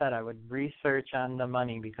 like I said, I would research on the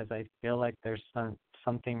money because I feel like there's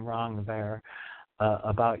something wrong there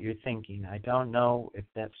about your thinking. I don't know if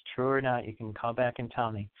that's true or not. You can call back and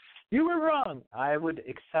tell me. You were wrong. I would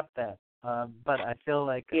accept that. But I feel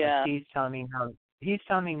like he's telling me no. He's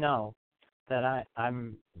telling me no, that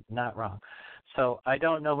I'm not wrong. So I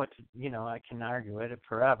don't know what to, I can argue it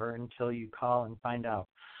forever until you call and find out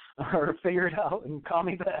or figure it out and call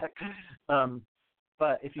me back.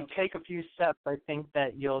 But if you take a few steps, I think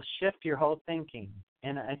that you'll shift your whole thinking.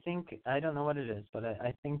 And I don't know what it is, but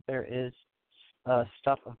I think there is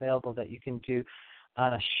stuff available that you can do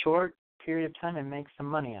on a short period of time and make some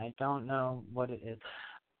money. I don't know what it is.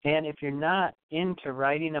 And if you're not into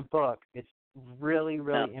writing a book, it's really,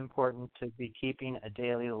 really important to be keeping a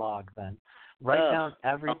daily log then. Write down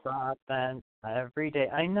every thought then, every day.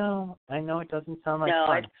 I know it doesn't sound like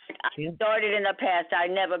fun. I started in the past. I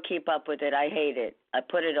never keep up with it. I hate it. I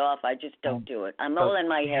put it off. I just don't do it. I'm all in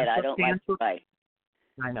my head. I don't like to write.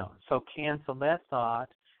 I know. So cancel that thought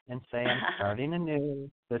and say, I'm starting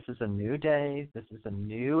anew. This is a new day. This is a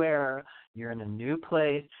new era. You're in a new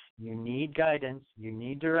place. You need guidance. You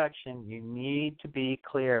need direction. You need to be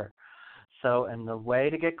clear. So, and the way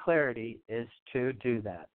to get clarity is to do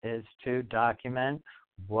that, is to document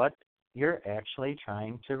what you're actually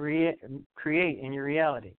trying to create in your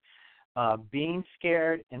reality. Being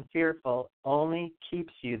scared and fearful only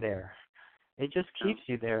keeps you there. It just keeps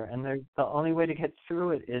you there. And the only way to get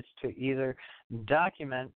through it is to either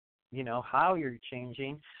document, how you're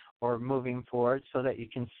changing or moving forward so that you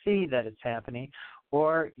can see that it's happening,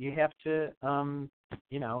 or you have to,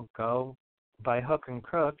 go by hook and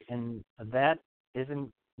crook, and that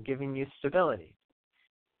isn't giving you stability.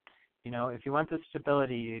 If you want the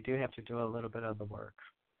stability, you do have to do a little bit of the work.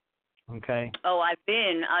 Okay? Oh, I've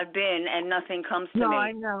been, and nothing comes to me. No,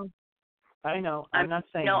 I know. I'm not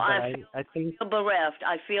saying that. I think feel bereft.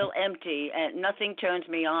 I feel empty, and nothing turns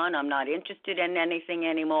me on. I'm not interested in anything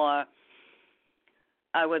anymore.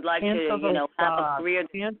 I would like to, have a career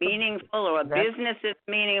that's meaningful or a business that's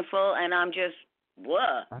meaningful, and I'm just,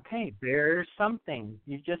 what? Okay, there's something.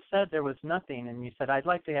 You just said there was nothing, and you said, I'd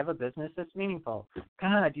like to have a business that's meaningful.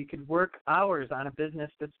 God, you could work hours on a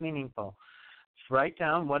business that's meaningful. Write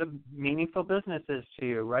down what a meaningful business is to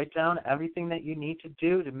you. Write down everything that you need to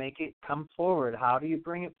do to make it come forward. How do you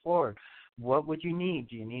bring it forward? What would you need?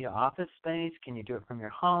 Do you need an office space? Can you do it from your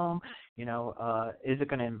home? Is it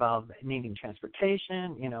going to involve needing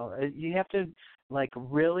transportation? You have to,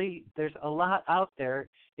 really, there's a lot out there.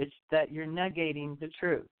 It's that you're negating the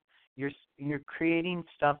truth. You're creating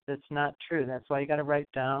stuff that's not true. That's why you got to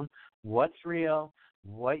write down what's real,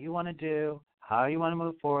 what you want to do, how you want to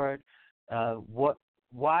move forward,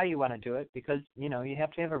 why you want to do it, because, you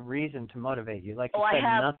have to have a reason to motivate you. Like you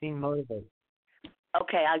said, nothing motivates.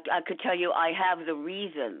 Okay, I could tell you I have the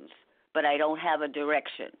reasons, but I don't have a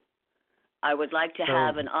direction. I would like to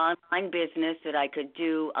have an online business that I could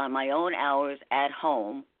do on my own hours at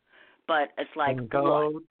home, but it's like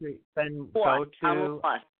go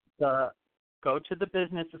to the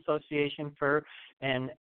business association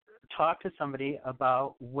and talk to somebody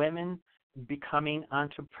about women becoming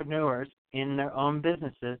entrepreneurs in their own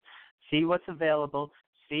businesses. See what's available.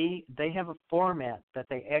 See, they have a format that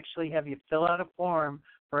they actually have you fill out a form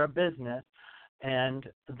for a business, and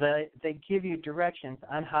they give you directions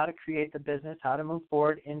on how to create the business, how to move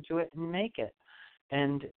forward into it and make it.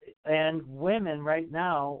 And women right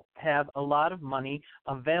now have a lot of money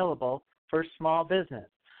available for small business.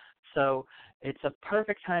 So it's a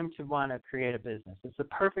perfect time to want to create a business. It's a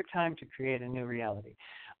perfect time to create a new reality.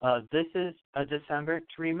 This is a December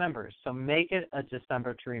to remember, so make it a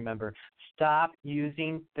December to remember. Stop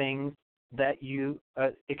using things that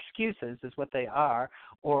excuses is what they are,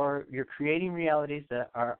 or you're creating realities that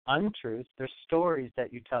are untruths. They're stories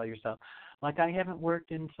that you tell yourself. Like, I haven't worked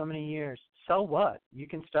in so many years. So what? You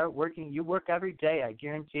can start working. You work every day, I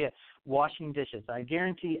guarantee it. Washing dishes. I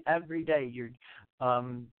guarantee every day you're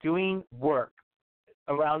doing work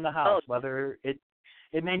around the house, whether it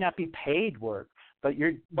may not be paid work, but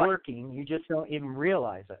you're working. You just don't even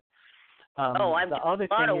realize it. I've done a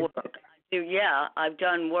lot of work. I've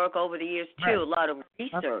done work over the years, too, a lot of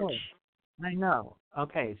research. I know.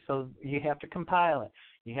 Okay, so you have to compile it.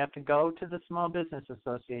 You have to go to the Small Business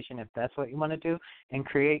Association, if that's what you want to do, and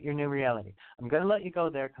create your new reality. I'm going to let you go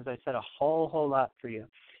there because I said a whole lot for you.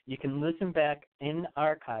 You can listen back in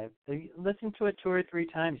archive. Listen to it 2 or 3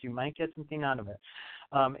 times. You might get something out of it.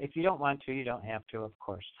 If you don't want to, you don't have to, of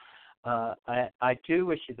course. I do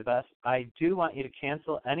wish you the best. I do want you to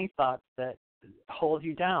cancel any thoughts that hold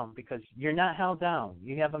you down, because you're not held down.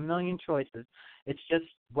 You have a million choices. It's just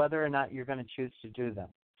whether or not you're going to choose to do them.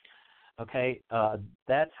 Okay?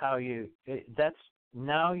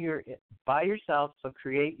 Now you're by yourself, so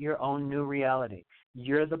create your own new reality.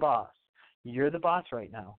 You're the boss. You're the boss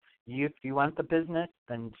right now. If you want the business,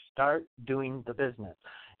 then start doing the business.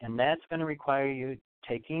 And that's going to require you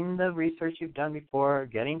taking the research you've done before,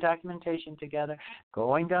 getting documentation together,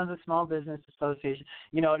 going down to the Small Business Association.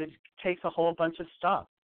 It takes a whole bunch of stuff.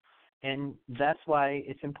 And that's why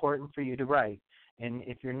it's important for you to write. And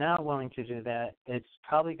if you're not willing to do that, it's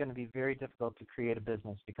probably going to be very difficult to create a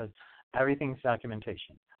business because everything's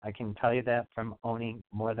documentation. I can tell you that from owning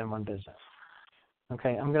more than one business.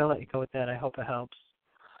 Okay, I'm going to let you go with that. I hope it helps.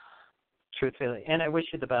 Truthfully. And I wish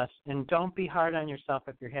you the best. And don't be hard on yourself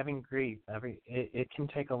if you're having grief. It can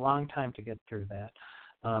take a long time to get through that.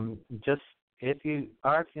 Just if you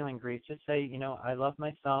are feeling grief, just say, I love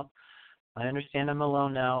myself. I understand I'm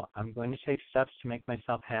alone now. I'm going to take steps to make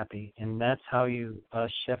myself happy. And that's how you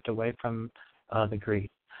shift away from the grief.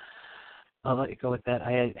 I'll let you go with that.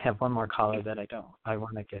 I have one more caller that I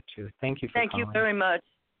want to get to. Thank you for calling. Thank you very much.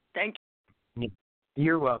 Thank you.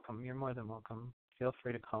 You're welcome. You're more than welcome. Feel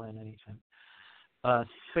free to call in anytime.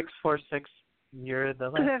 646, you're the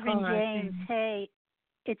last Reverend James, hey,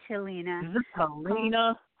 it's Helena. Is this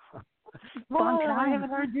Helena? Long time. I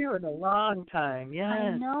haven't heard you in a long time. Yes.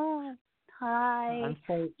 I know. Hi. I'm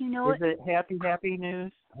sorry. Is it happy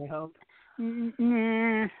news, I hope?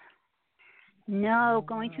 No,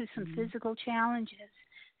 going through some physical challenges.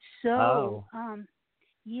 So,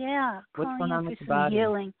 yeah, what's going on for with the some body?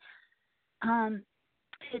 Healing.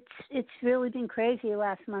 It's really been crazy the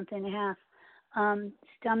last month and a half.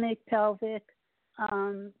 Stomach, pelvic,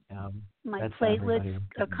 my platelets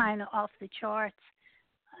are kind of off the charts.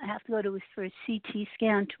 I have to go for a CT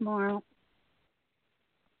scan tomorrow.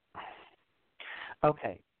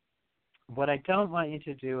 Okay. What I don't want you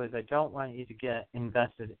to do is I don't want you to get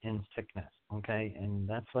invested in sickness, okay? And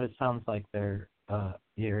that's what it sounds like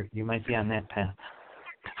you might be on that path.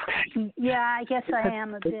 Yeah, I guess I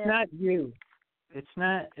am a bit. It's not you. It's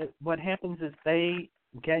not. What happens is they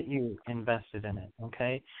get you invested in it,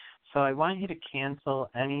 okay? So I want you to cancel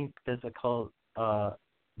any physical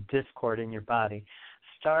discord in your body.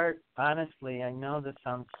 Honestly, I know this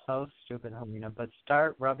sounds so stupid, Helena, but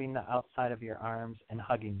start rubbing the outside of your arms and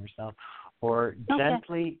hugging yourself, or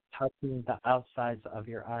gently touching the outsides of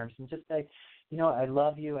your arms and just say, I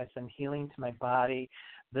love you. I send healing to my body.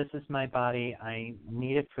 This is my body. I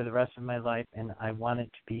need it for the rest of my life, and I want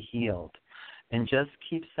it to be healed. And just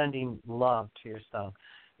keep sending love to yourself.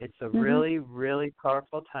 It's a really, really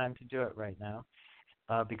powerful time to do it right now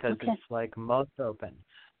because it's like most open.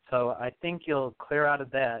 So I think you'll clear out of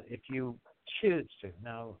that if you choose to.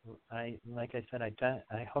 Now, like I said,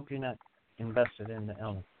 I hope you're not invested in the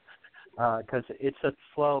illness because it's a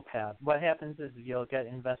slow path. What happens is you'll get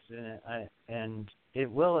invested in it, and it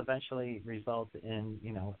will eventually result in,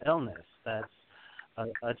 illness. That's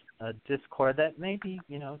a discord that may be,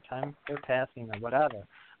 time for passing or whatever.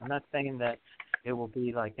 I'm not saying that it will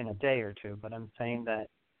be like in a day or two, but I'm saying that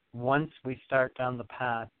once we start down the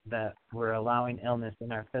path that we're allowing illness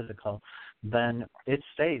in our physical, then it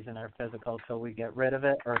stays in our physical till we get rid of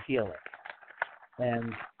it or heal it.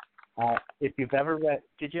 And if you've ever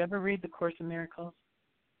did you ever read the Course in Miracles?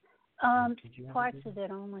 Parts of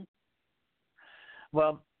it only.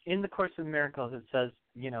 Well, in the Course in Miracles, it says,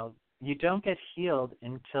 you don't get healed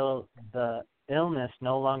until the illness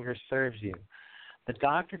no longer serves you. The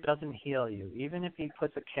doctor doesn't heal you. Even if he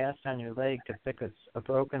puts a cast on your leg to fix a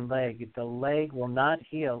broken leg, the leg will not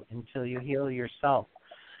heal until you heal yourself.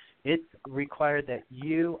 It's required that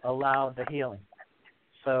you allow the healing.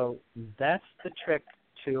 So that's the trick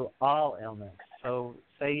to all illness. So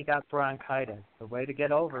say you got bronchitis. The way to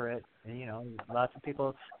get over it, lots of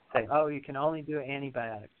people say, you can only do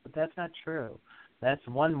antibiotics. But that's not true. That's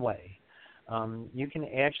one way. You can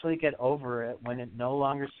actually get over it when it no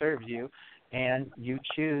longer serves you, and you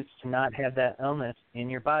choose to not have that illness in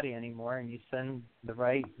your body anymore, and you send the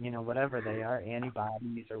right, whatever they are,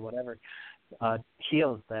 antibodies or whatever,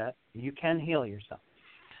 heals that. You can heal yourself.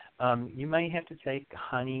 You might have to take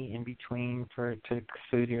honey in between to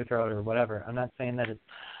soothe your throat or whatever. I'm not saying that it's,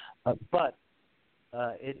 but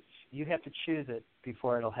you have to choose it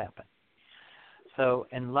before it'll happen. So,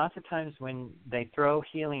 and lots of times when they throw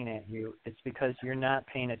healing at you, it's because you're not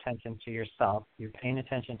paying attention to yourself. You're paying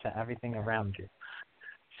attention to everything around you.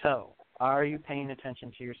 So, are you paying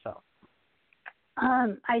attention to yourself?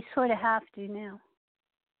 I sort of have to now.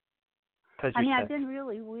 I've been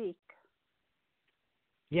really weak.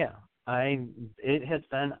 Yeah, it has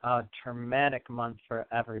been a traumatic month for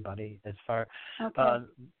everybody as far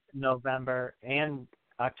November and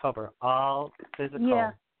October, all physical.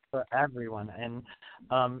 Yeah. For everyone, and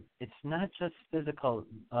it's not just physical.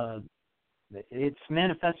 It's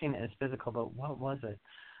manifesting as physical, but what was it?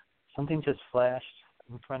 Something just flashed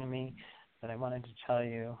in front of me that I wanted to tell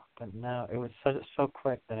you, but now it was so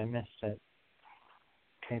quick that I missed it.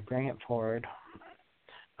 Okay, bring it forward.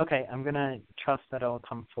 Okay, I'm going to trust that it'll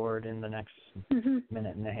come forward in the next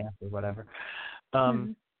minute and a half or whatever.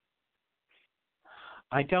 I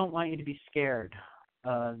don't want you to be scared.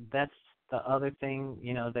 That's the other thing,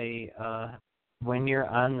 they when you're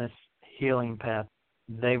on this healing path,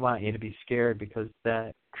 they want you to be scared because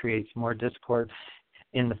that creates more discord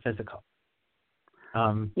in the physical.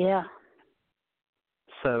 Yeah.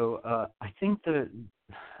 So I think the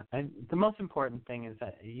most important thing is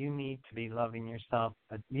that you need to be loving yourself.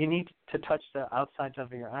 You need to touch the outsides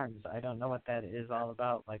of your arms. I don't know what that is all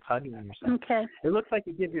about, like hugging yourself. Okay. It looks like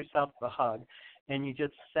you give yourself a hug, and you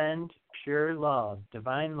just send pure love,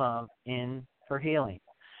 divine love, in for healing.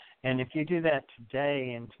 And if you do that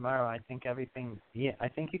today and tomorrow, I think I think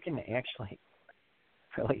you can actually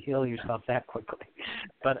really heal yourself that quickly.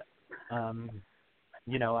 But,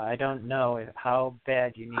 I don't know how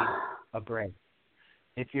bad you need a break.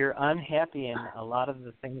 If you're unhappy in a lot of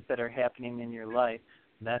the things that are happening in your life,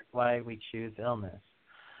 that's why we choose illness.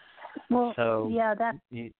 Well, so yeah,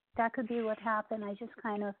 that could be what happened. I just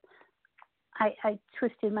kind of, I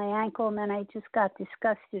twisted my ankle, and then I just got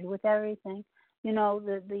disgusted with everything.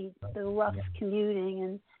 The rough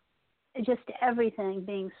commuting and just everything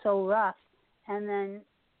being so rough. And then,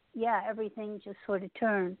 everything just sort of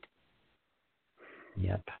turned.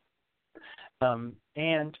 Yep.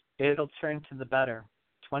 And it'll turn to the better.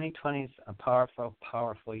 2020 is a powerful,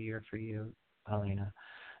 powerful year for you, Alina.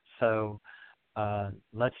 So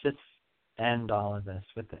let's just end all of this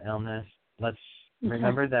with the illness. Let's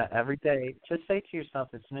remember that every day. Just say to yourself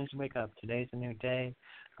as soon as you wake up, today's a new day.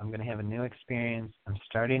 I'm going to have a new experience. I'm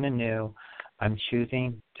starting anew. I'm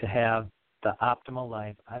choosing to have the optimal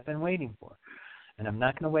life I've been waiting for. And I'm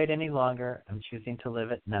not going to wait any longer. I'm choosing to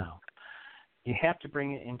live it now. You have to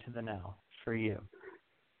bring it into the now for you.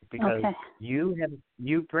 Because you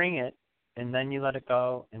bring it, and then you let it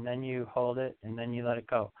go, and then you hold it, and then you let it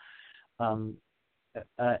go.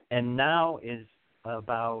 And now is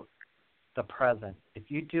about the present. If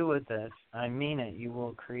you do with this, I mean it, you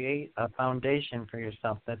will create a foundation for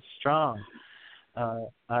yourself that's strong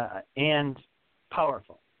and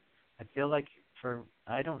powerful. I feel like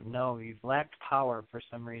I don't know, you've lacked power for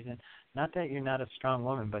some reason. Not that you're not a strong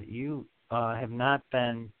woman, but you have not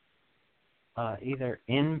been either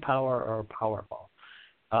in power or powerful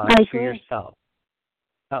to yourself.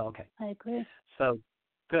 Oh, okay. I agree. So,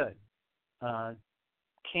 good.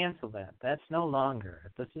 Cancel that. That's no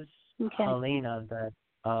longer. This is Helena that,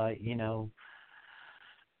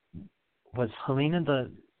 was Helena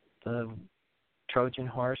the Trojan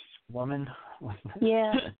horse woman?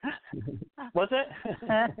 Yeah. Was it?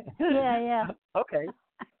 Yeah. Okay.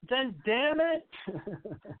 Then damn it.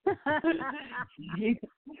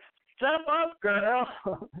 Step up, girl.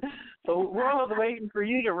 So we're all waiting for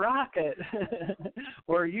you to rock it.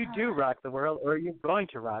 Or you do rock the world, or you're going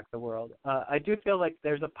to rock the world. I do feel like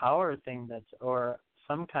there's a power thing or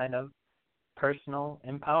some kind of personal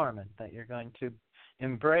empowerment that you're going to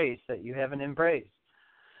embrace that you haven't embraced.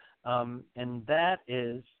 And that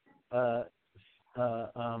is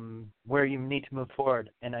where you need to move forward.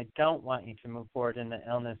 And I don't want you to move forward in the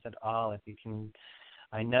illness at all. If you can,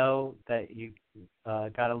 I know that you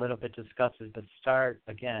got a little bit disgusted, but start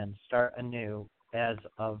anew as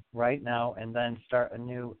of right now, and then start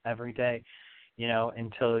anew every day,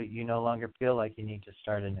 until you no longer feel like you need to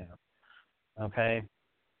start anew. Okay?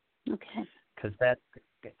 Okay. Because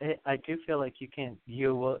I do feel like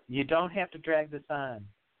you don't have to drag this on.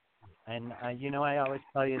 And, I always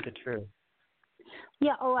tell you the truth.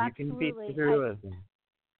 Yeah, absolutely. You can be through with it.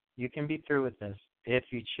 You can be through with this if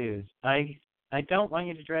you choose. I don't want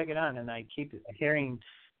you to drag it on, and I keep hearing,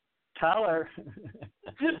 tell her.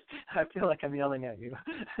 I feel like I'm yelling at you.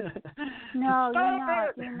 No,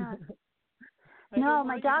 you're not. No,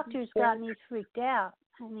 my doctor's got me freaked out.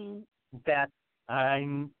 I mean, that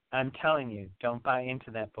I'm telling you, don't buy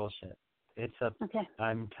into that bullshit. Okay.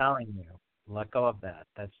 I'm telling you, let go of that.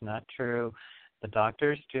 That's not true. The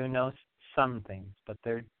doctors do know some things, but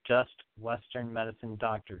they're just Western medicine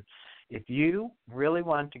doctors. If you really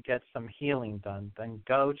want to get some healing done, then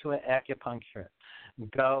go to an acupuncturist.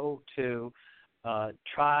 Go to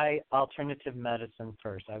try alternative medicine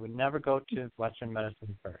first. I would never go to Western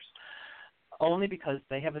medicine first, only because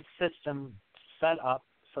they have a system set up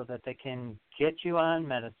so that they can get you on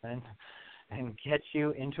medicine and get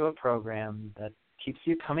you into a program that keeps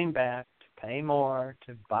you coming back to pay more,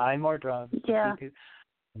 to buy more drugs, to keep you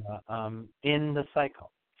in the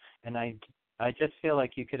cycle. And I just feel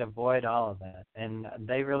like you could avoid all of that. And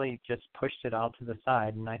they really just pushed it all to the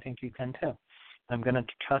side, and I think you can too. I'm going to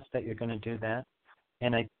trust that you're going to do that,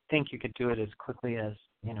 and I think you could do it as quickly as,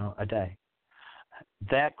 a day.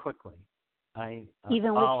 That quickly.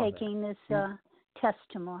 Even with taking this test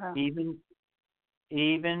tomorrow.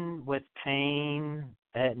 Even with pain,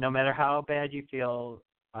 no matter how bad you feel,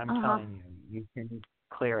 I'm telling you, you can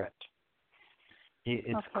clear it.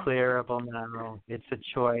 It's clearable now. It's a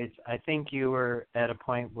choice. I think you were at a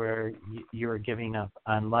point where you were giving up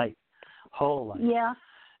on life, whole life.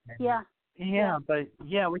 Yeah. Yeah, but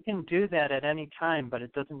we can do that at any time, but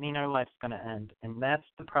it doesn't mean our life's going to end, and that's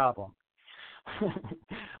the problem.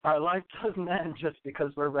 Our life doesn't end just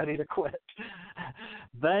because we're ready to quit.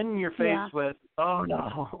 Then you're faced with, oh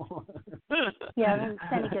no. Then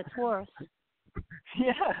it gets worse.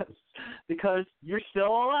 Yes, because you're still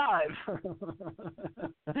alive.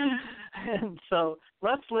 And so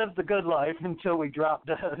let's live the good life until we drop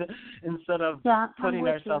dead instead of putting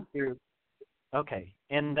ourselves through. Okay,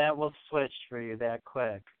 and that will switch for you that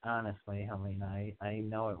quick, honestly, Helena. I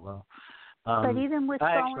know it will. But even with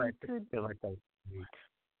going through... feel like a week.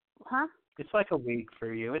 Huh? It's like a week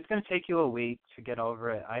for you. It's going to take you a week to get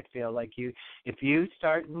over it. I feel like if you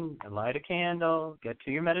start and light a candle, get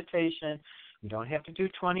to your meditation, you don't have to do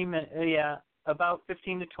 20 minutes. About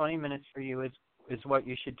 15 to 20 minutes for you is what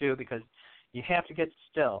you should do, because you have to get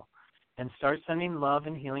still and start sending love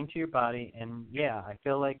and healing to your body. And, I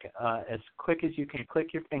feel like as quick as you can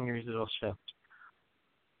click your fingers, it'll shift.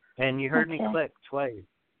 And you heard me click twice.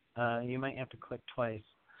 You might have to click twice.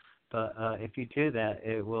 But if you do that,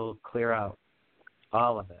 it will clear out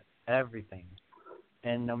all of it, everything.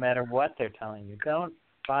 And no matter what they're telling you, don't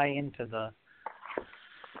buy into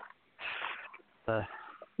like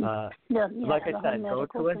I said, go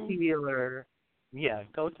to a healer. Yeah,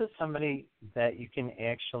 go to somebody that you can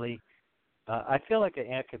actually. I feel like an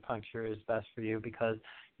acupuncture is best for you, because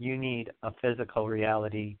you need a physical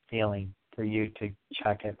reality feeling for you to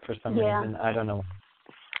check it for some reason. I don't know.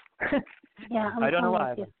 I don't know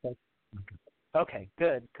why. Okay,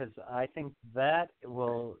 good, because I think that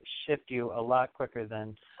will shift you a lot quicker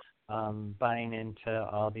than buying into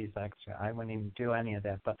all these extra. I wouldn't even do any of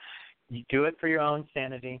that, but you do it for your own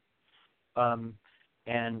sanity, and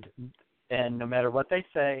no matter what they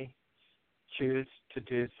say, choose to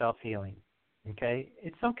do self-healing. Okay,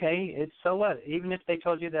 it's okay. It's so what? Even if they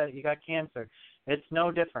told you that you got cancer, it's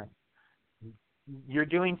no different. You're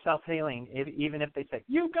doing self-healing, even if they say,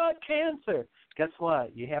 you got cancer. Guess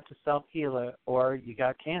what? You have to self-heal it, or you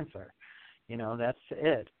got cancer. That's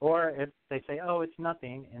it. Or if they say, oh, it's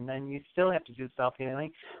nothing, and then you still have to do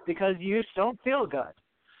self-healing because you don't feel good.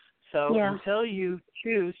 So until you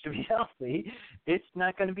choose to be healthy, it's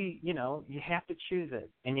not going to be, you have to choose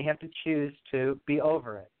it, and you have to choose to be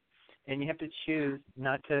over it. And you have to choose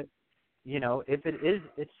not to, if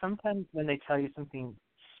it's sometimes when they tell you something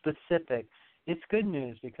specific, it's good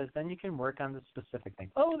news, because then you can work on the specific thing.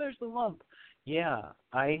 Oh, there's the lump. Yeah,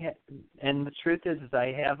 and the truth is I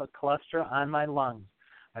have a cluster on my lungs.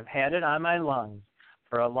 I've had it on my lungs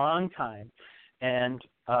for a long time, and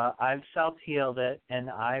I've self-healed it, and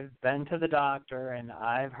I've been to the doctor, and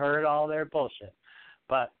I've heard all their bullshit.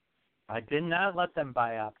 But I did not let them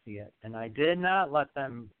biopsy it, and I did not let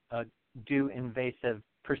them do invasive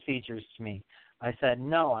procedures to me. I said,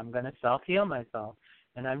 no, I'm going to self-heal myself.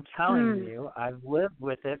 And I'm telling you, I've lived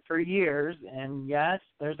with it for years, and yes,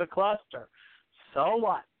 there's a cluster. So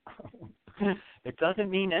what? It doesn't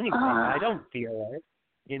mean anything. I don't feel it.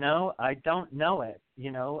 I don't know it.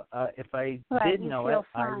 If I did know it,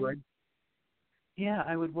 I would. Yeah,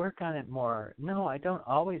 I would work on it more. No, I don't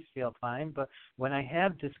always feel fine, but when I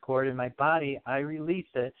have discord in my body, I release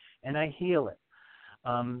it and I heal it.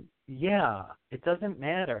 It doesn't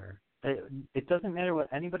matter. It doesn't matter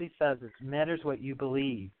what anybody says. It matters what you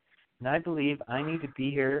believe. And I believe I need to be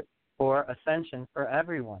here for ascension for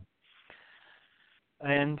everyone.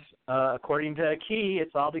 And according to Key,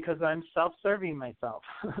 it's all because I'm self-serving myself.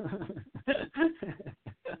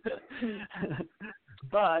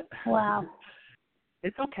 But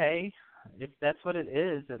it's okay. If that's what it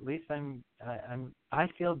is, at least I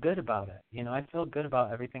feel good about it. I feel good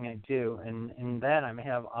about everything I do, and in that I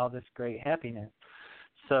have all this great happiness.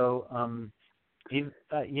 So, I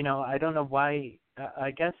don't know why.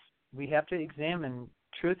 I guess we have to examine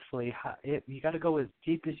truthfully. You got to go as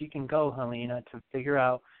deep as you can go, Helena, to figure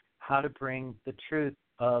out how to bring the truth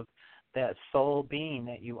of that soul being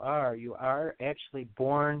that you are. You are actually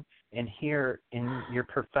born and here in your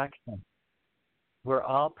perfection. We're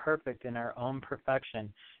all perfect in our own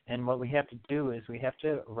perfection. And what we have to do is we have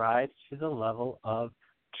to rise to the level of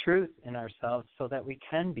truth in ourselves so that we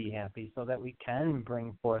can be happy, so that we can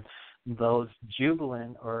bring forth those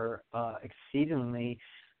jubilant or exceedingly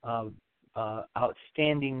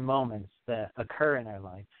outstanding moments that occur in our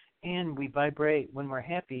life. And we vibrate when we're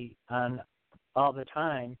happy on all the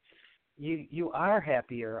time. You are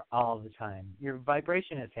happier all the time. Your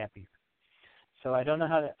vibration is happier. So I don't know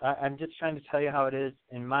how to, I'm just trying to tell you how it is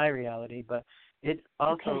in my reality, but It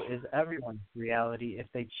also is everyone's reality if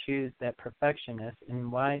they choose that perfectionist.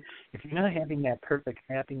 And why, if you're not having that perfect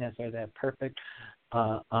happiness or that perfect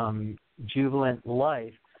jubilant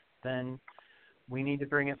life, then we need to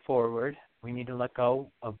bring it forward. We need to let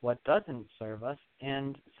go of what doesn't serve us.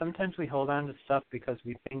 And sometimes we hold on to stuff because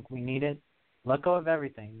we think we need it. Let go of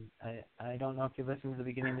everything. I don't know if you listened to the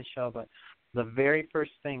beginning of the show, but the very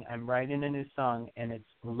first thing, I'm writing a new song, and it's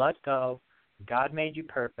let go. God made you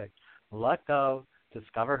perfect. Let go.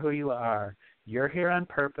 Discover who you are. You're here on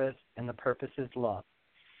purpose, and the purpose is love.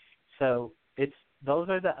 So those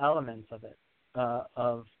are the elements of it,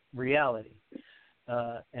 of reality.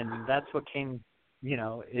 And that's what came,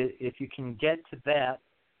 if you can get to that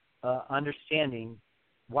understanding,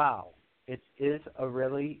 wow, it is a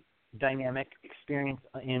really dynamic experience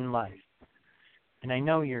in life. And I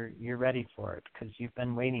know you're ready for it because you've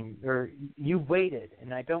been waiting, or you waited,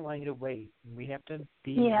 and I don't want you to wait. We have to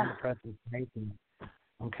be in the present making.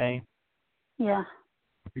 Okay? Yeah.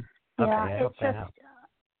 Okay, yeah, I hope that helps.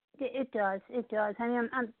 It does. I mean,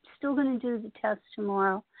 I'm still going to do the test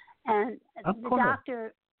tomorrow, and the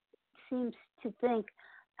doctor seems to think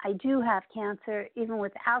I do have cancer even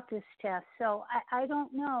without this test. So I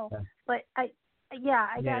don't know, but I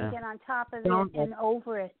got to get on top of it and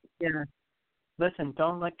over it. Yeah. Listen,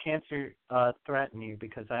 don't let cancer threaten you,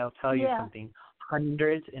 because I'll tell you something.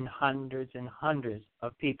 Hundreds and hundreds and hundreds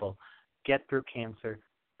of people get through cancer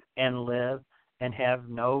and live and have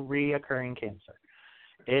no reoccurring cancer.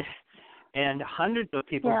 And hundreds of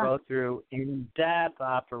people go through in-depth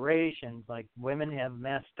operations, like women have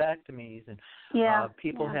mastectomies and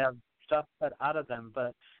people have stuff cut out of them.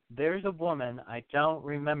 But there's a woman, I don't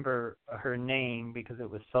remember her name because it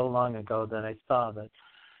was so long ago that I saw that,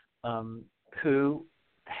 who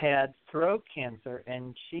had throat cancer,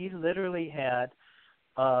 and she literally had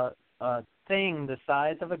a thing the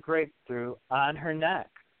size of a grapefruit on her neck,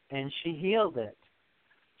 and she healed it.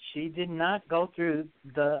 She did not go through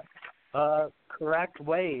the correct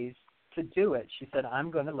ways to do it. She said,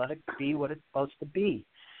 I'm going to let it be what it's supposed to be.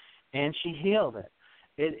 And she healed it.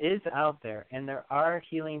 It is out there, and there are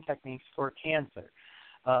healing techniques for cancer.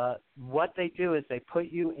 What they do is they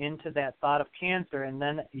put you into that thought of cancer, and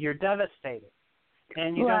then you're devastated.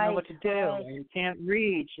 And you don't know what to do, and you can't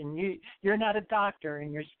reach, and you're not a doctor,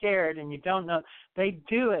 and you're scared, and you don't know. They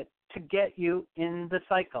do it to get you in the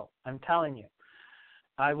cycle. I'm telling you.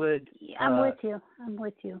 I'm with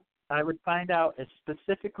you. I would find out as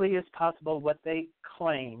specifically as possible what they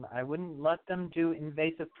claim. I wouldn't let them do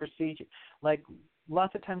invasive procedure. Like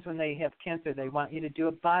lots of times when they have cancer, they want you to do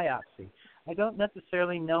a biopsy. I don't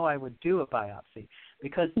necessarily know I would do a biopsy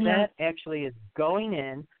because that actually is going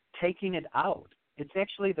in, taking it out. It's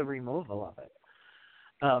actually the removal of it.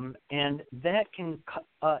 And that can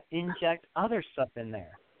inject other stuff in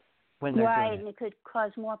there when they're doing it. And it could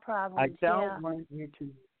cause more problems. I don't want you to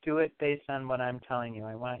do it based on what I'm telling you.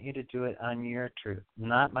 I want you to do it on your truth,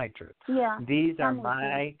 not my truth. Yeah. These are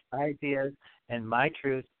my ideas and my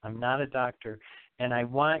truth. I'm not a doctor. And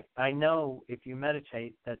I know if you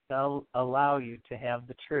meditate that they'll allow you to have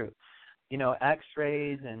the truth.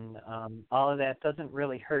 X-rays and all of that doesn't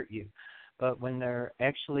really hurt you. But when they're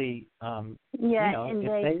actually,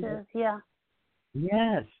 invasive,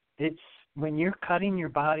 Yes, it's when you're cutting your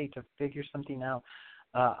body to figure something out,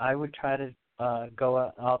 I would try to go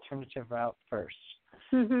an alternative route first.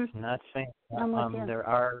 Mm-hmm. I'm not saying there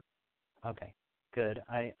are, okay, good.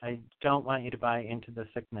 I don't want you to buy into the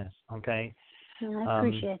sickness, okay? I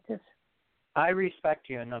appreciate this. I respect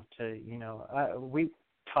you enough to, we've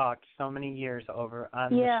talked so many years over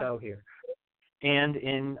on the show here. And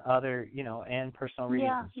in other, and personal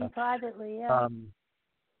readings and stuff. Privately,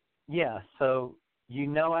 so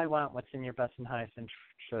I want what's in your best and highest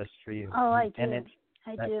interest for you. Oh, I do. And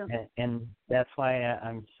I do. And that's why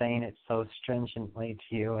I'm saying it so stringently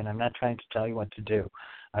to you, and I'm not trying to tell you what to do.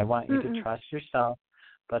 I want you to trust yourself,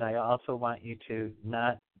 but I also want you to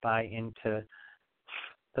not buy into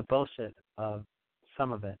the bullshit of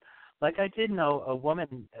some of it. Like I did know a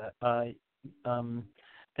woman,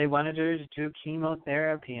 they wanted her to do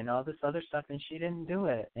chemotherapy and all this other stuff, and she didn't do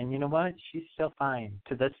it. And you know what? She's still fine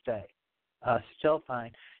to this day. Still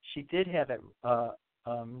fine. She did have it.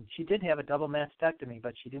 She did have a double mastectomy,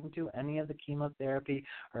 but she didn't do any of the chemotherapy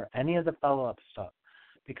or any of the follow-up stuff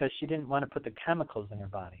because she didn't want to put the chemicals in her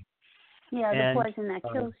body. Yeah, the poison that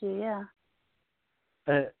kills you.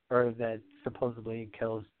 Or that supposedly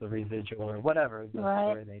kills the residual or whatever the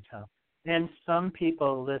story they tell. And some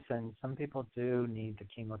people do need the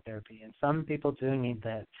chemotherapy, and some people do need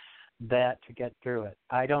that to get through it.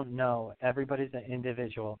 I don't know. Everybody's an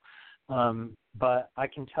individual. But I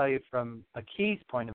can tell you from a Key's point of